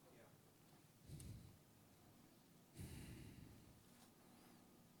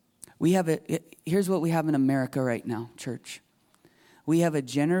 Here's what we have in America right now, church. We have a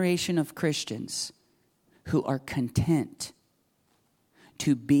generation of Christians who are content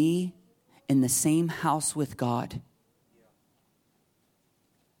to be in the same house with God,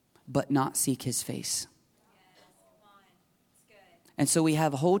 but not seek his face. And so we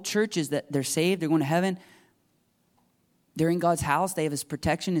have whole churches that they're saved, they're going to heaven. They're in God's house, they have his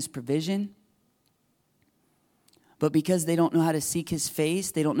protection, his provision. But because they don't know how to seek his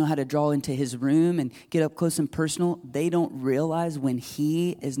face, they don't know how to draw into his room and get up close and personal, they don't realize when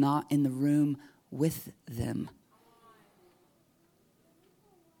he is not in the room with them.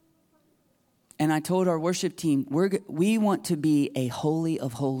 And I told our worship team, we want to be a holy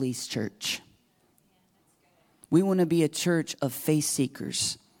of holies church. We want to be a church of faith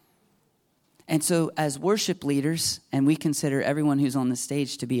seekers. And so as worship leaders, and we consider everyone who's on the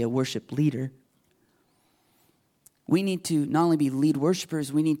stage to be a worship leader, we need to not only be lead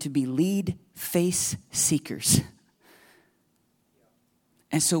worshipers, we need to be lead face seekers.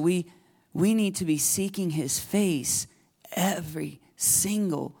 And so we need to be seeking his face every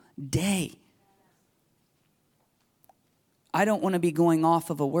single day. I don't want to be going off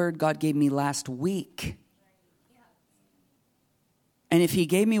of a word God gave me last week. And if he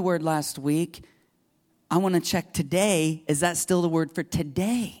gave me a word last week, I want to check today. Is that still the word for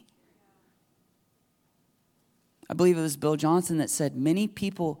today? I believe it was Bill Johnson that said many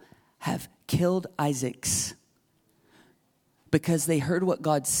people have killed Isaacs because they heard what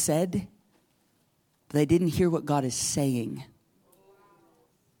God said, but they didn't hear what God is saying.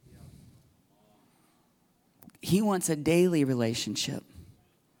 He wants a daily relationship.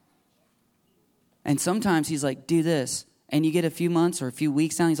 And sometimes he's like, do this. And you get a few months or a few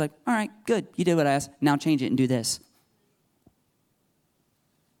weeks down, he's like, all right, good. You did what I asked. Now change it and do this.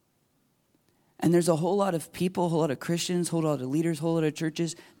 And there's a whole lot of people, a whole lot of Christians, a whole lot of leaders, a whole lot of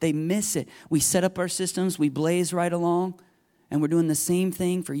churches. They miss it. We set up our systems. We blaze right along. And we're doing the same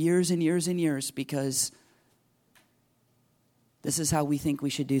thing for years and years and years because this is how we think we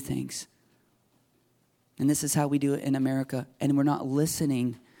should do things. And this is how we do it in America. And we're not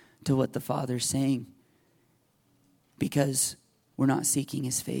listening to what the Father's saying because we're not seeking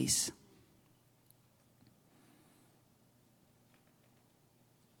his face.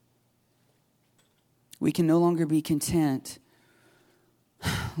 We can no longer be content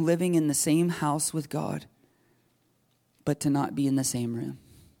living in the same house with God, but to not be in the same room.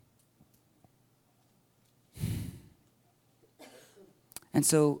 And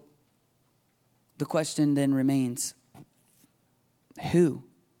so the question then remains, who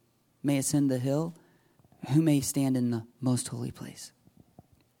may ascend the hill? Who may stand in the most holy place?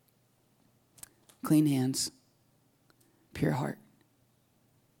 Clean hands, pure heart.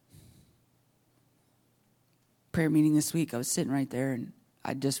 Prayer meeting this week, I was sitting right there, and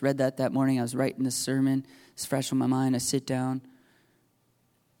I just read that morning. I was writing this sermon. It's fresh on my mind. I sit down,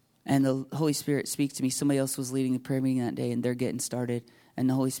 and the Holy Spirit speaks to me. Somebody else was leading the prayer meeting that day, and they're getting started, and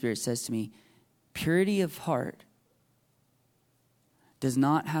the Holy Spirit says to me, purity of heart does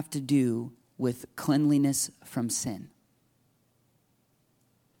not have to do with cleanliness from sin.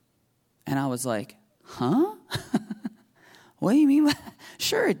 And I was like, huh? What do you mean?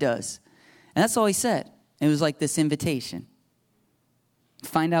 Sure it does. And that's all he said. It was like this invitation.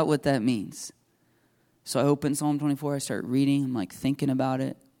 Find out what that means. So I open Psalm 24. I start reading. I'm like thinking about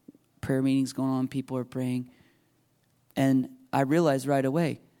it. Prayer meetings going on. People are praying. And I realized right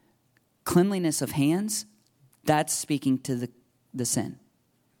away, cleanliness of hands, that's speaking to the sin.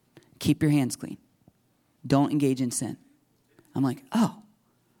 Keep your hands clean. Don't engage in sin. I'm like, oh.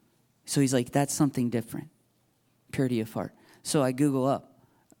 So he's like, that's something different. Purity of heart. So I Google up.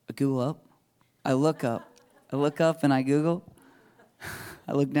 I look up and I Google.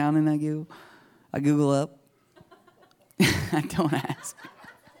 I look down and I Google. I Google up. I don't ask.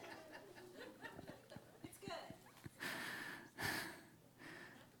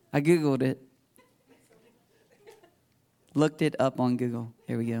 I Googled it. Looked it up on Google.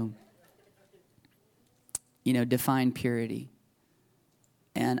 Here we go. Define purity.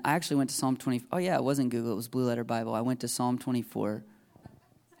 And I actually went to Psalm 20. Oh, yeah, it wasn't Google. It was Blue Letter Bible. I went to Psalm 24,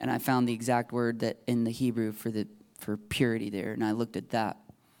 and I found the exact word that in the Hebrew for purity there, and I looked at that.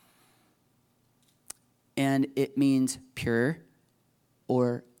 And it means pure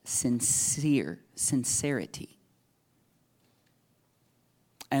or sincerity.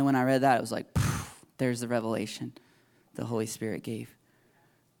 And when I read that, it was like, there's the revelation the Holy Spirit gave.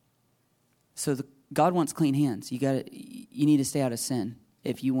 So God wants clean hands. You need to stay out of sin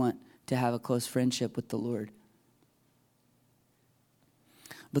if you want to have a close friendship with the Lord.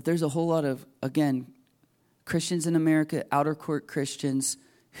 But there's a whole lot of, again, Christians in America, outer court Christians,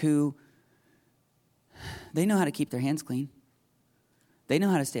 who they know how to keep their hands clean. They know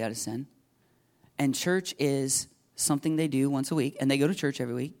how to stay out of sin. And church is something they do once a week, and they go to church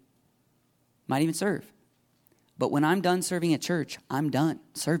every week. Might even serve. But when I'm done serving at church, I'm done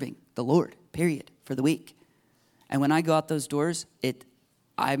serving the Lord, period, for the week. And when I go out those doors, the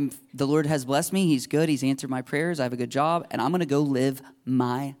Lord has blessed me. He's good. He's answered my prayers. I have a good job. And I'm going to go live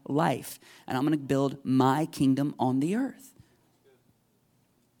my life. And I'm going to build my kingdom on the earth.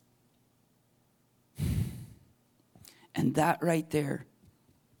 And that right there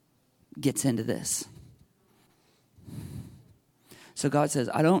gets into this. So God says,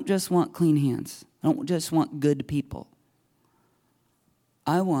 I don't just want clean hands. I don't just want good people.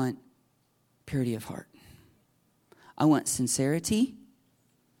 I want purity of heart. I want sincerity,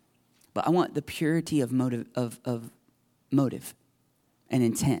 but I want the purity of motive and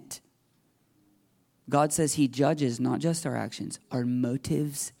intent. God says he judges not just our actions, our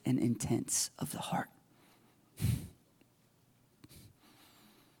motives and intents of the heart.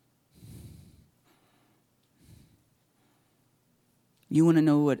 You want to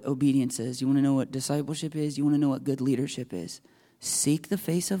know what obedience is. You want to know what discipleship is. You want to know what good leadership is. Seek the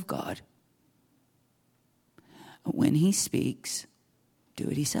face of God. When he speaks, do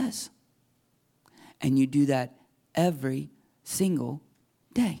what he says. And you do that every single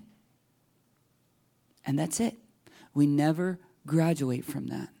day. And that's it. We never graduate from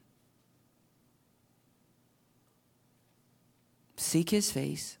that. Seek his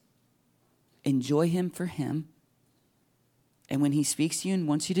face. Enjoy him for him. And when he speaks to you and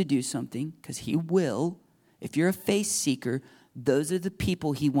wants you to do something, because he will, if you're a face seeker, those are the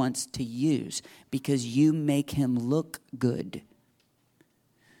people he wants to use because you make him look good.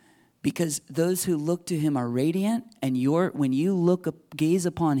 Because those who look to him are radiant, and when you gaze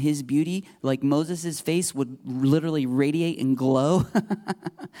upon his beauty, like Moses' face would literally radiate and glow.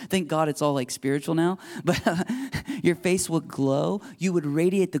 Thank God it's all like spiritual now. But your face would glow. You would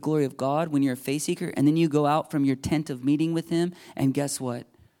radiate the glory of God when you're a face seeker, and then you go out from your tent of meeting with him, and guess what?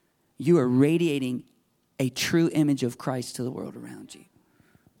 You are radiating a true image of Christ to the world around you.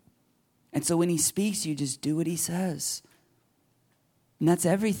 And so when he speaks, you just do what he says. And that's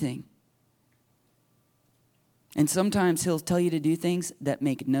everything. And sometimes he'll tell you to do things that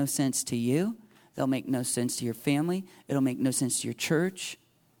make no sense to you. They'll make no sense to your family. It'll make no sense to your church.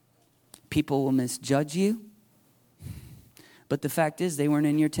 People will misjudge you. But the fact is, they weren't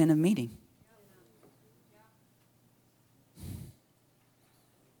in your tent of meeting.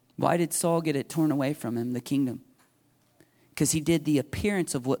 Why did Saul get it torn away from him, the kingdom? Because he did the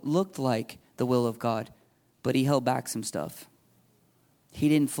appearance of what looked like the will of God, but he held back some stuff. He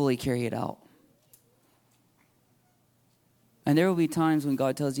didn't fully carry it out. And there will be times when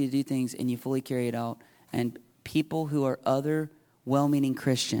God tells you to do things and you fully carry it out, and people who are other well-meaning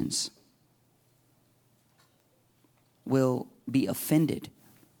Christians will be offended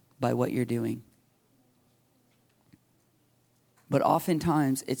by what you're doing. But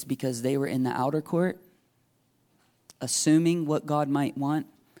oftentimes it's because they were in the outer court, assuming what God might want,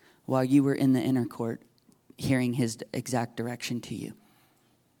 while you were in the inner court, hearing his exact direction to you.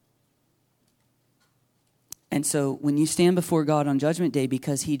 And so when you stand before God on Judgment Day,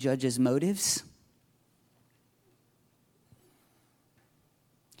 because he judges motives,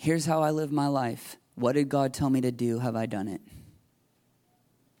 here's how I live my life. What did God tell me to do? Have I done it?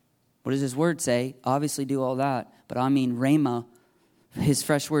 What does his word say? Obviously do all that. But I mean, Rhema, his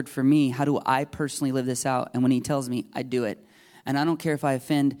fresh word for me. How do I personally live this out? And when he tells me, I do it. And I don't care if I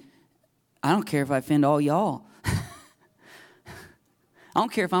offend I don't care if I offend all y'all. I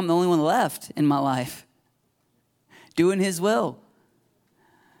don't care if I'm the only one left in my life doing his will.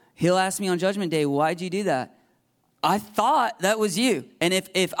 He'll ask me on Judgment Day, why'd you do that? I thought that was you. And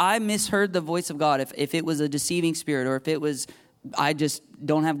if I misheard the voice of God, if it was a deceiving spirit, or if it was, I just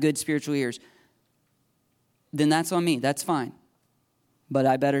don't have good spiritual ears, then that's on me. That's fine. But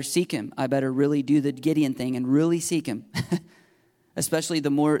I better seek him. I better really do the Gideon thing and really seek him. Especially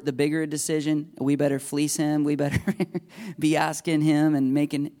the bigger a decision, we better fleece him. We better be asking him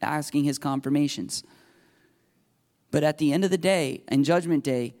and asking his confirmations. But at the end of the day, in Judgment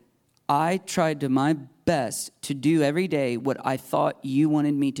Day, I tried to my best to do every day what I thought you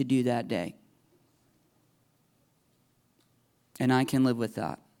wanted me to do that day. And I can live with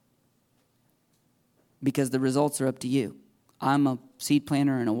that. Because the results are up to you. I'm a seed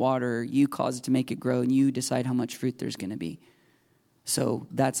planter and a waterer. You cause it to make it grow, and you decide how much fruit there's going to be. So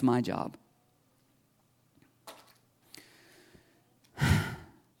that's my job.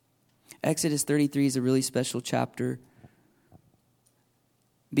 Exodus 33 is a really special chapter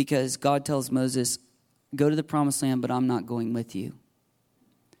because God tells Moses, go to the promised land, but I'm not going with you.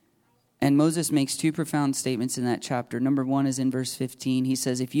 And Moses makes two profound statements in that chapter. Number one is in verse 15. He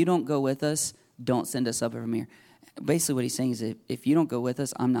says, if you don't go with us, don't send us up from here. Basically what he's saying is, if you don't go with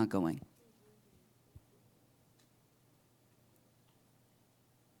us, I'm not going.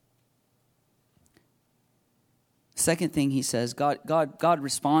 Second thing he says, God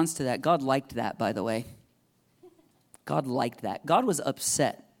responds to that. God liked that, by the way. God liked that. God was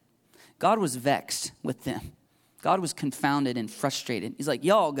upset. God was vexed with them. God was confounded and frustrated. He's like,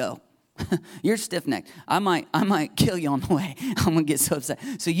 y'all go. You're stiff-necked. I might kill you on the way. I'm going to get so upset.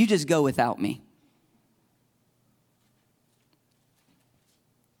 So you just go without me.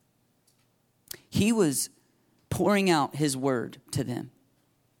 He was pouring out his word to them.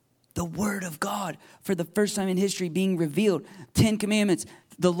 The word of God for the first time in history being revealed. 10 commandments,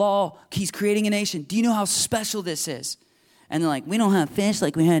 the law, he's creating a nation. Do you know how special this is? And they're like, we don't have fish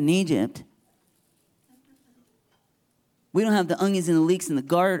like we had in Egypt. We don't have the onions and the leeks and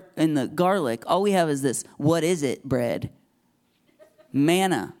the garlic. All we have is this, what is it, bread?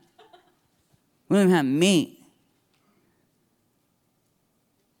 Manna. We don't even have meat.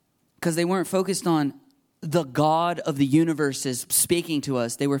 Because they weren't focused on the God of the universe is speaking to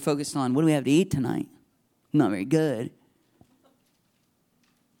us. They were focused on, what do we have to eat tonight? Not very good.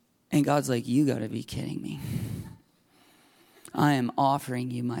 And God's like, you got to be kidding me. I am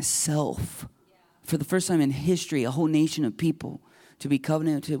offering you myself. For the first time in history, a whole nation of people to be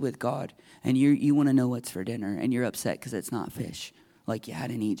covenanted with God. And you want to know what's for dinner. And you're upset because it's not fish like you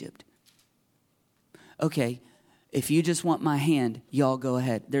had in Egypt. Okay. If you just want my hand, y'all go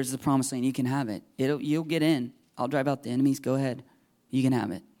ahead. There's the promised land. You can have it. You'll get in. I'll drive out the enemies. Go ahead. You can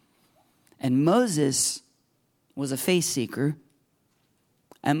have it. And Moses was a face seeker.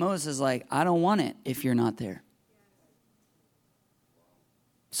 And Moses is like, I don't want it if you're not there.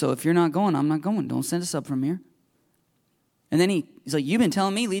 So if you're not going, I'm not going. Don't send us up from here. And then he's like, you've been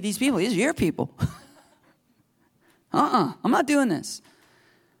telling me lead these people. These are your people. I'm not doing this.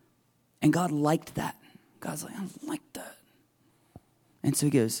 And God liked that. God's like, I don't like that. And so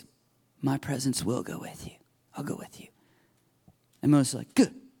he goes, my presence will go with you. I'll go with you. And Moses is like,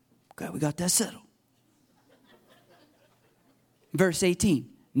 good. We got that settled. Verse 18.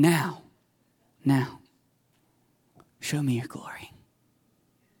 Now, show me your glory.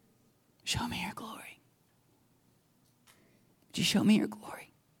 Show me your glory. Would you show me your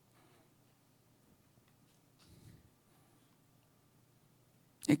glory?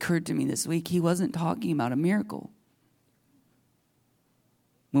 It occurred to me this week, he wasn't talking about a miracle.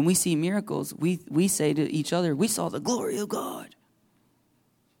 When we see miracles, we say to each other, we saw the glory of God.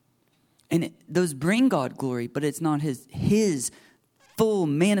 And those bring God glory, but it's not his full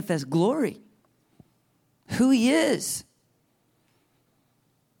manifest glory. Who he is.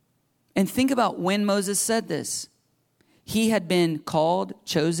 And think about when Moses said this. He had been called,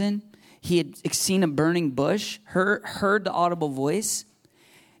 chosen. He had seen a burning bush, heard the audible voice.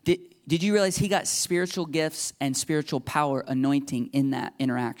 Did you realize he got spiritual gifts and spiritual power anointing in that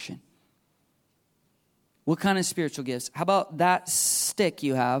interaction? What kind of spiritual gifts? How about that stick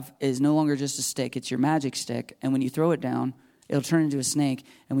you have is no longer just a stick. It's your magic stick. And when you throw it down, it'll turn into a snake.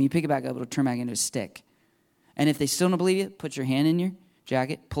 And when you pick it back up, it'll turn back into a stick. And if they still don't believe you, put your hand in your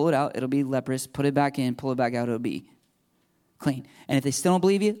jacket, pull it out. It'll be leprous. Put it back in, pull it back out. It'll be clean. And if they still don't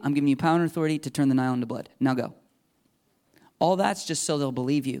believe you, I'm giving you power and authority to turn the Nile into blood. Now go. All that's just so they'll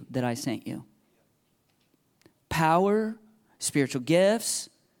believe you that I sent you. Power, spiritual gifts.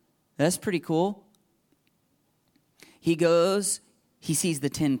 That's pretty cool. He goes, He sees the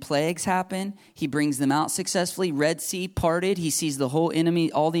 10 plagues happen. He brings them out successfully. Red Sea parted. He sees the whole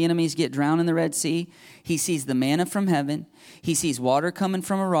enemy, all the enemies get drowned in the Red Sea. He sees the manna from heaven. He sees water coming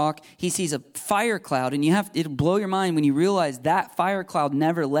from a rock. He sees a fire cloud. And it'll blow your mind when you realize that fire cloud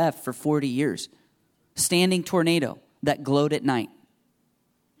never left for 40 years. Standing tornado that glowed at night.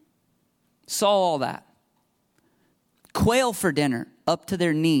 Saw all that. Quail for dinner, up to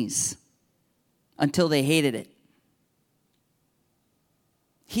their knees, until they hated it.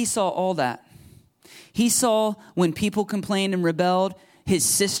 He saw all that. He saw when people complained and rebelled, his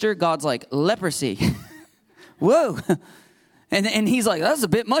sister, God's like, leprosy. Whoa. And he's like, that's a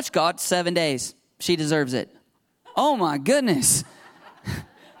bit much, God. 7 days. She deserves it. Oh my goodness.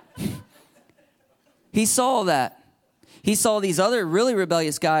 He saw that. He saw these other really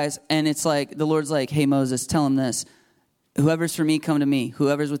rebellious guys, and it's like, the Lord's like, hey, Moses, tell him this. Whoever's for me, come to me.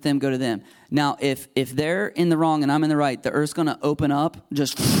 Whoever's with them, go to them. Now, if they're in the wrong and I'm in the right, the earth's going to open up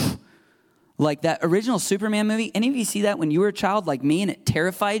just like that original Superman movie. Any of you see that when you were a child like me and it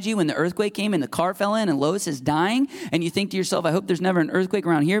terrified you when the earthquake came and the car fell in and Lois is dying? And you think to yourself, I hope there's never an earthquake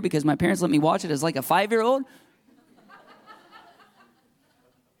around here because my parents let me watch it as like a 5-year-old.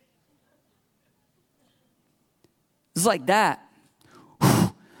 It's like that.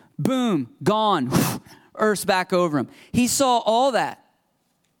 Boom, gone. Earth's back over him. He saw all that.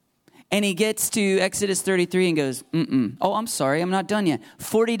 And he gets to Exodus 33 and goes, oh, I'm sorry, I'm not done yet.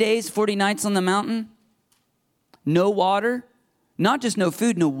 40 days, 40 nights on the mountain. No water. Not just no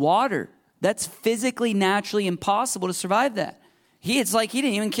food, no water. That's physically, naturally impossible to survive that. It's like he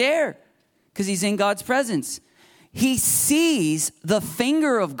didn't even care because he's in God's presence. He sees the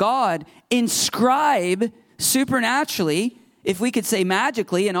finger of God inscribe supernaturally, if we could say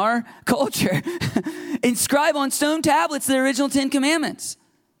magically in our culture, inscribe on stone tablets the original 10 commandments.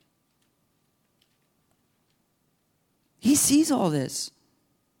 He sees all this.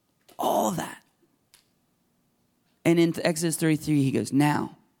 All that. And in Exodus 33, he goes,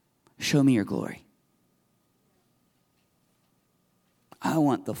 now, show me your glory. I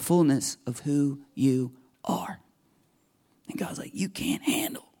want the fullness of who you are. And God's like, you can't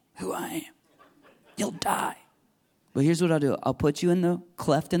handle who I am. You'll die. But here's what I'll do. I'll put you in the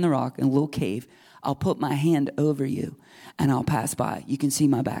cleft in the rock, in a little cave. I'll put my hand over you, and I'll pass by. You can see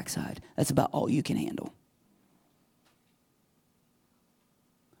my backside. That's about all you can handle.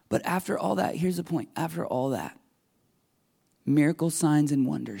 But after all that, here's the point. After all that, miracles, signs, and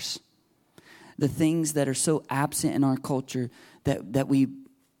wonders, the things that are so absent in our culture that we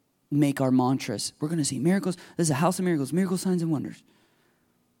make our mantras. We're going to see miracles. This is a house of miracles, miracles, signs, and wonders.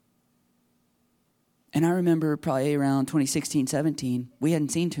 And I remember probably around 2016, 17, we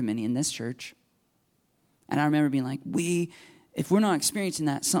hadn't seen too many in this church. And I remember being like, if we're not experiencing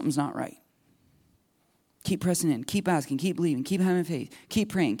that, something's not right. Keep pressing in, keep asking, keep believing, keep having faith, keep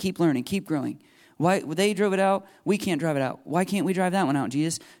praying, keep learning, keep growing. Why they drove it out? We can't drive it out. Why can't we drive that one out,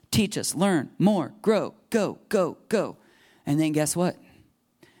 Jesus? Teach us, learn, more, grow, go, go, go. And then guess what?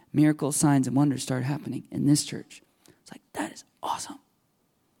 Miracles, signs, and wonders started happening in this church. It's like, that is awesome.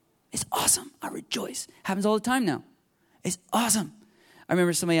 It's awesome. I rejoice. Happens all the time now. It's awesome. I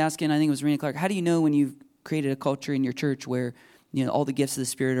remember somebody asking, I think it was Rena Clark, how do you know when you've created a culture in your church where, all the gifts of the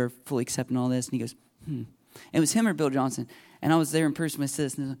Spirit are fully accepted and all this? And he goes, It was him or Bill Johnson. And I was there in person with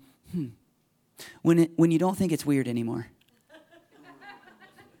this. And when you don't think it's weird anymore.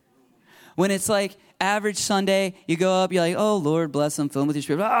 When it's like average Sunday, you go up, you're like, oh, Lord, bless them, fill them with your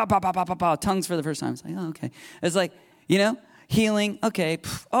Spirit. Ah, pow, pow, pow, pow, pow. Tongues for the first time. It's like, oh, okay. It's like, healing. Okay.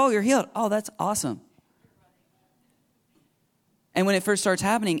 Oh, you're healed. Oh, that's awesome. And when it first starts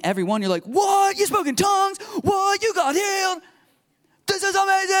happening, everyone, you're like, what? You spoke in tongues? What? You got healed? This is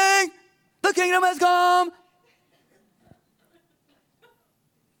amazing. The kingdom has come.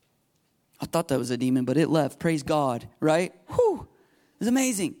 I thought that was a demon, but it left. Praise God, right? Whew. It was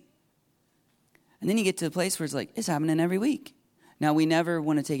amazing. And then you get to the place where it's like, it's happening every week. Now, we never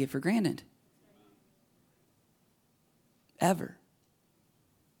want to take it for granted. Ever.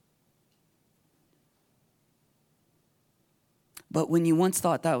 But when you once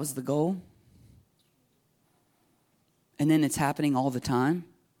thought that was the goal, and then it's happening all the time,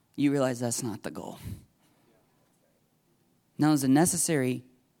 you realize that's not the goal. Now, it's a necessary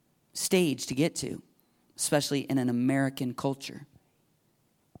stage to get to, especially in an American culture.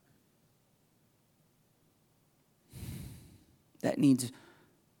 That needs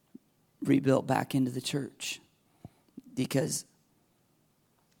rebuilt back into the church. Because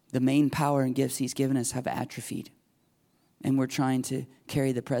the main power and gifts he's given us have atrophied. And we're trying to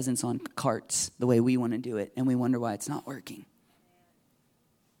carry the presence on carts the way we want to do it. And we wonder why it's not working.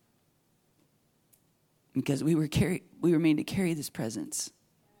 Because we were We were made to carry this presence.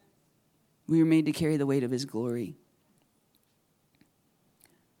 We were made to carry the weight of his glory.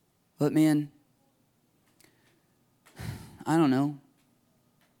 But man, I don't know.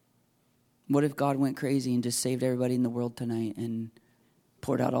 What if God went crazy and just saved everybody in the world tonight and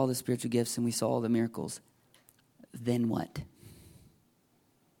poured out all the spiritual gifts and we saw all the miracles? Then what?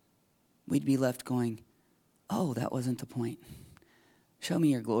 We'd be left going, oh, that wasn't the point. Show me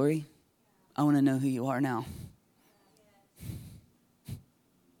your glory. I want to know who you are now.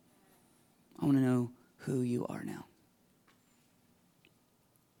 I want to know who you are now.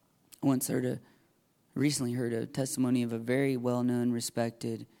 I recently heard a testimony of a very well-known,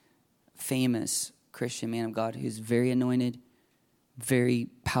 respected, famous Christian man of God who's very anointed, very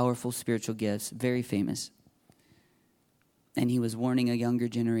powerful spiritual gifts, very famous. And he was warning a younger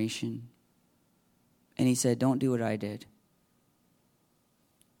generation. And he said, don't do what I did.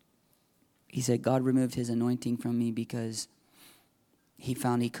 He said, God removed his anointing from me because he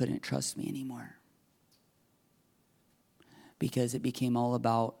found he couldn't trust me anymore. Because it became all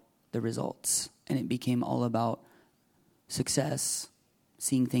about the results. And it became all about success,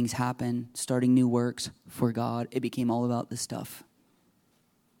 seeing things happen, starting new works for God. It became all about the stuff.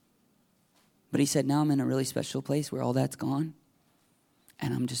 But he said, now I'm in a really special place where all that's gone.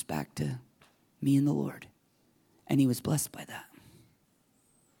 And I'm just back to me and the Lord. And he was blessed by that.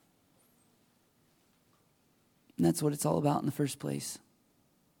 And that's what it's all about in the first place.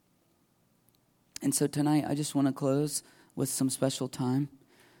 And so tonight, I just want to close with some special time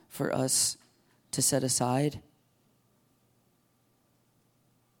for us to set aside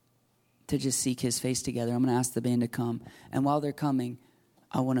to just seek his face together. I'm going to ask the band to come. And while they're coming,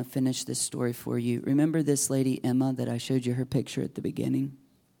 I want to finish this story for you. Remember this lady, Emma, that I showed you her picture at the beginning?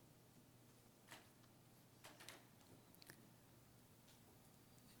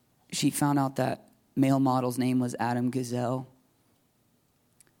 She found out that male model's name was Adam Gazelle.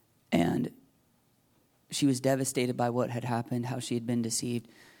 And she was devastated by what had happened, how she had been deceived.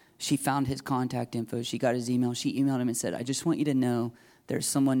 She found his contact info. She got his email. She emailed him and said, I just want you to know there's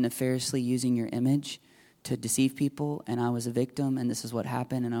someone nefariously using your image to deceive people, and I was a victim, and this is what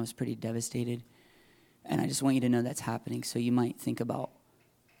happened, and I was pretty devastated. And I just want you to know that's happening, so you might think about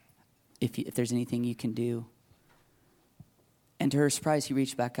if there's anything you can do. And to her surprise, he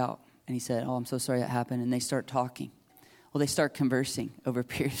reached back out, and he said, oh, I'm so sorry that happened, and they start talking. Well, they start conversing over a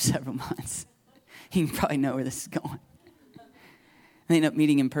period of several months. You can probably know where this is going. They end up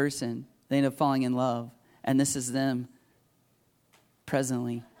meeting in person. They end up falling in love, and this is them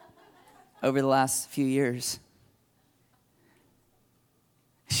presently over the last few years.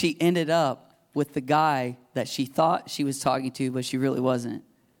 She ended up with the guy that she thought she was talking to, but she really wasn't.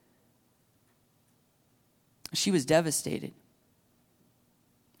 She was devastated.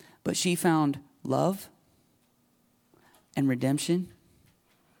 But she found love and redemption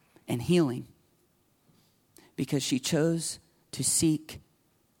and healing because she chose to seek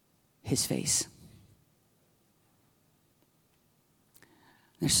his face.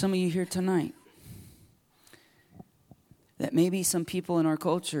 There's some of you here tonight that maybe some people in our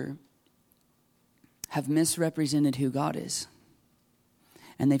culture have misrepresented who God is.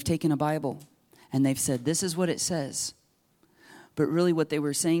 And they've taken a Bible and they've said, this is what it says. But really what they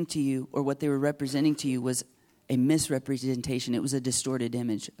were saying to you or what they were representing to you was a misrepresentation. It was a distorted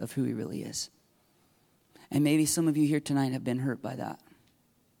image of who he really is. And maybe some of you here tonight have been hurt by that.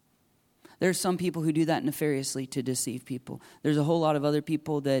 There are some people who do that nefariously to deceive people. There's a whole lot of other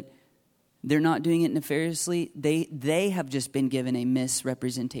people that they're not doing it nefariously. They have just been given a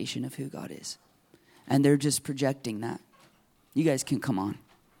misrepresentation of who God is. And they're just projecting that. You guys can come on.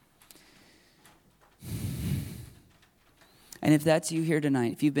 And if that's you here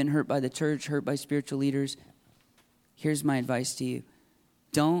tonight, if you've been hurt by the church, hurt by spiritual leaders, here's my advice to you.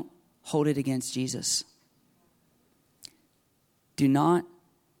 Don't hold it against Jesus. Do not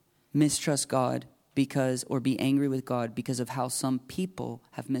mistrust God or be angry with God because of how some people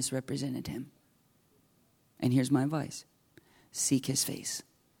have misrepresented him. And here's my advice. Seek his face.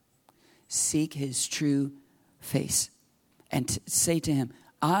 Seek his true face. And say to him,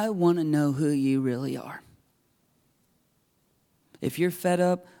 I want to know who you really are. If you're fed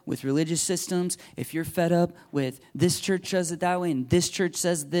up with religious systems, if you're fed up with this church says it that way and this church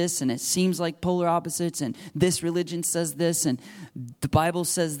says this and it seems like polar opposites and this religion says this and the Bible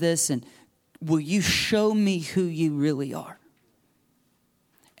says this, and will you show me who you really are?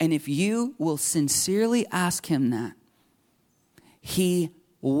 And if you will sincerely ask him that, he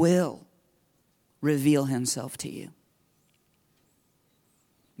will reveal himself to you.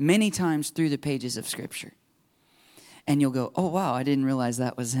 Many times through the pages of Scripture. And you'll go, oh, wow, I didn't realize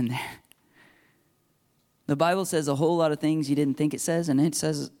that was in there. The Bible says a whole lot of things you didn't think it says, and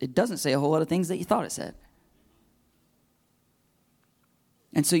it doesn't say a whole lot of things that you thought it said.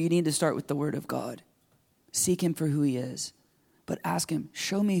 And so you need to start with the Word of God. Seek him for who he is. But ask him,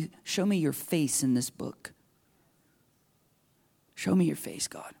 show me your face in this book. Show me your face,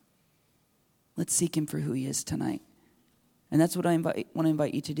 God. Let's seek him for who he is tonight. And that's what I want to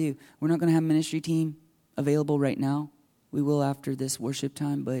invite you to do. We're not going to have a ministry team available right now. We will after this worship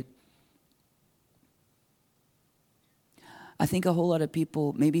time, but I think a whole lot of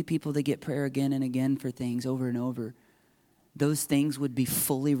people, maybe people that get prayer again and again for things over and over, those things would be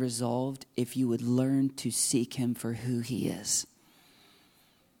fully resolved if you would learn to seek him for who he is.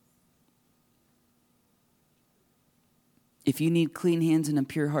 If you need clean hands and a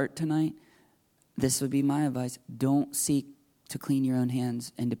pure heart tonight, this would be my advice. Don't seek to clean your own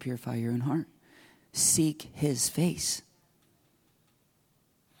hands and to purify your own heart. Seek his face.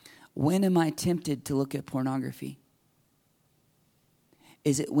 When am I tempted to look at pornography?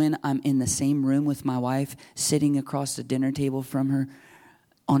 Is it when I'm in the same room with my wife, sitting across the dinner table from her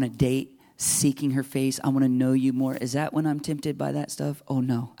on a date, seeking her face? I want to know you more. Is that when I'm tempted by that stuff? Oh,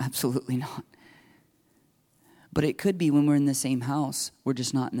 no, absolutely not. But it could be when we're in the same house, we're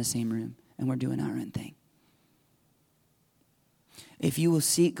just not in the same room, and we're doing our own thing. If you will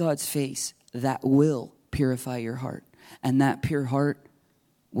seek God's face, that will purify your heart. And that pure heart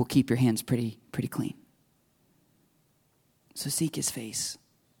will keep your hands pretty clean. So seek his face.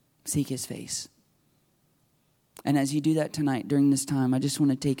 Seek his face. And as you do that tonight, during this time, I just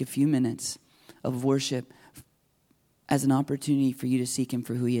want to take a few minutes of worship as an opportunity for you to seek him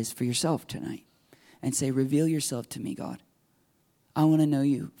for who he is for yourself tonight. And say, reveal yourself to me, God. I want to know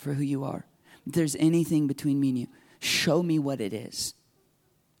you for who you are. If there's anything between me and you, show me what it is.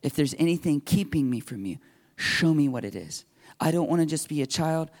 If there's anything keeping me from you, show me what it is. I don't want to just be a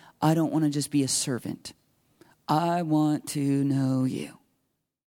child. I don't want to just be a servant. I want to know you.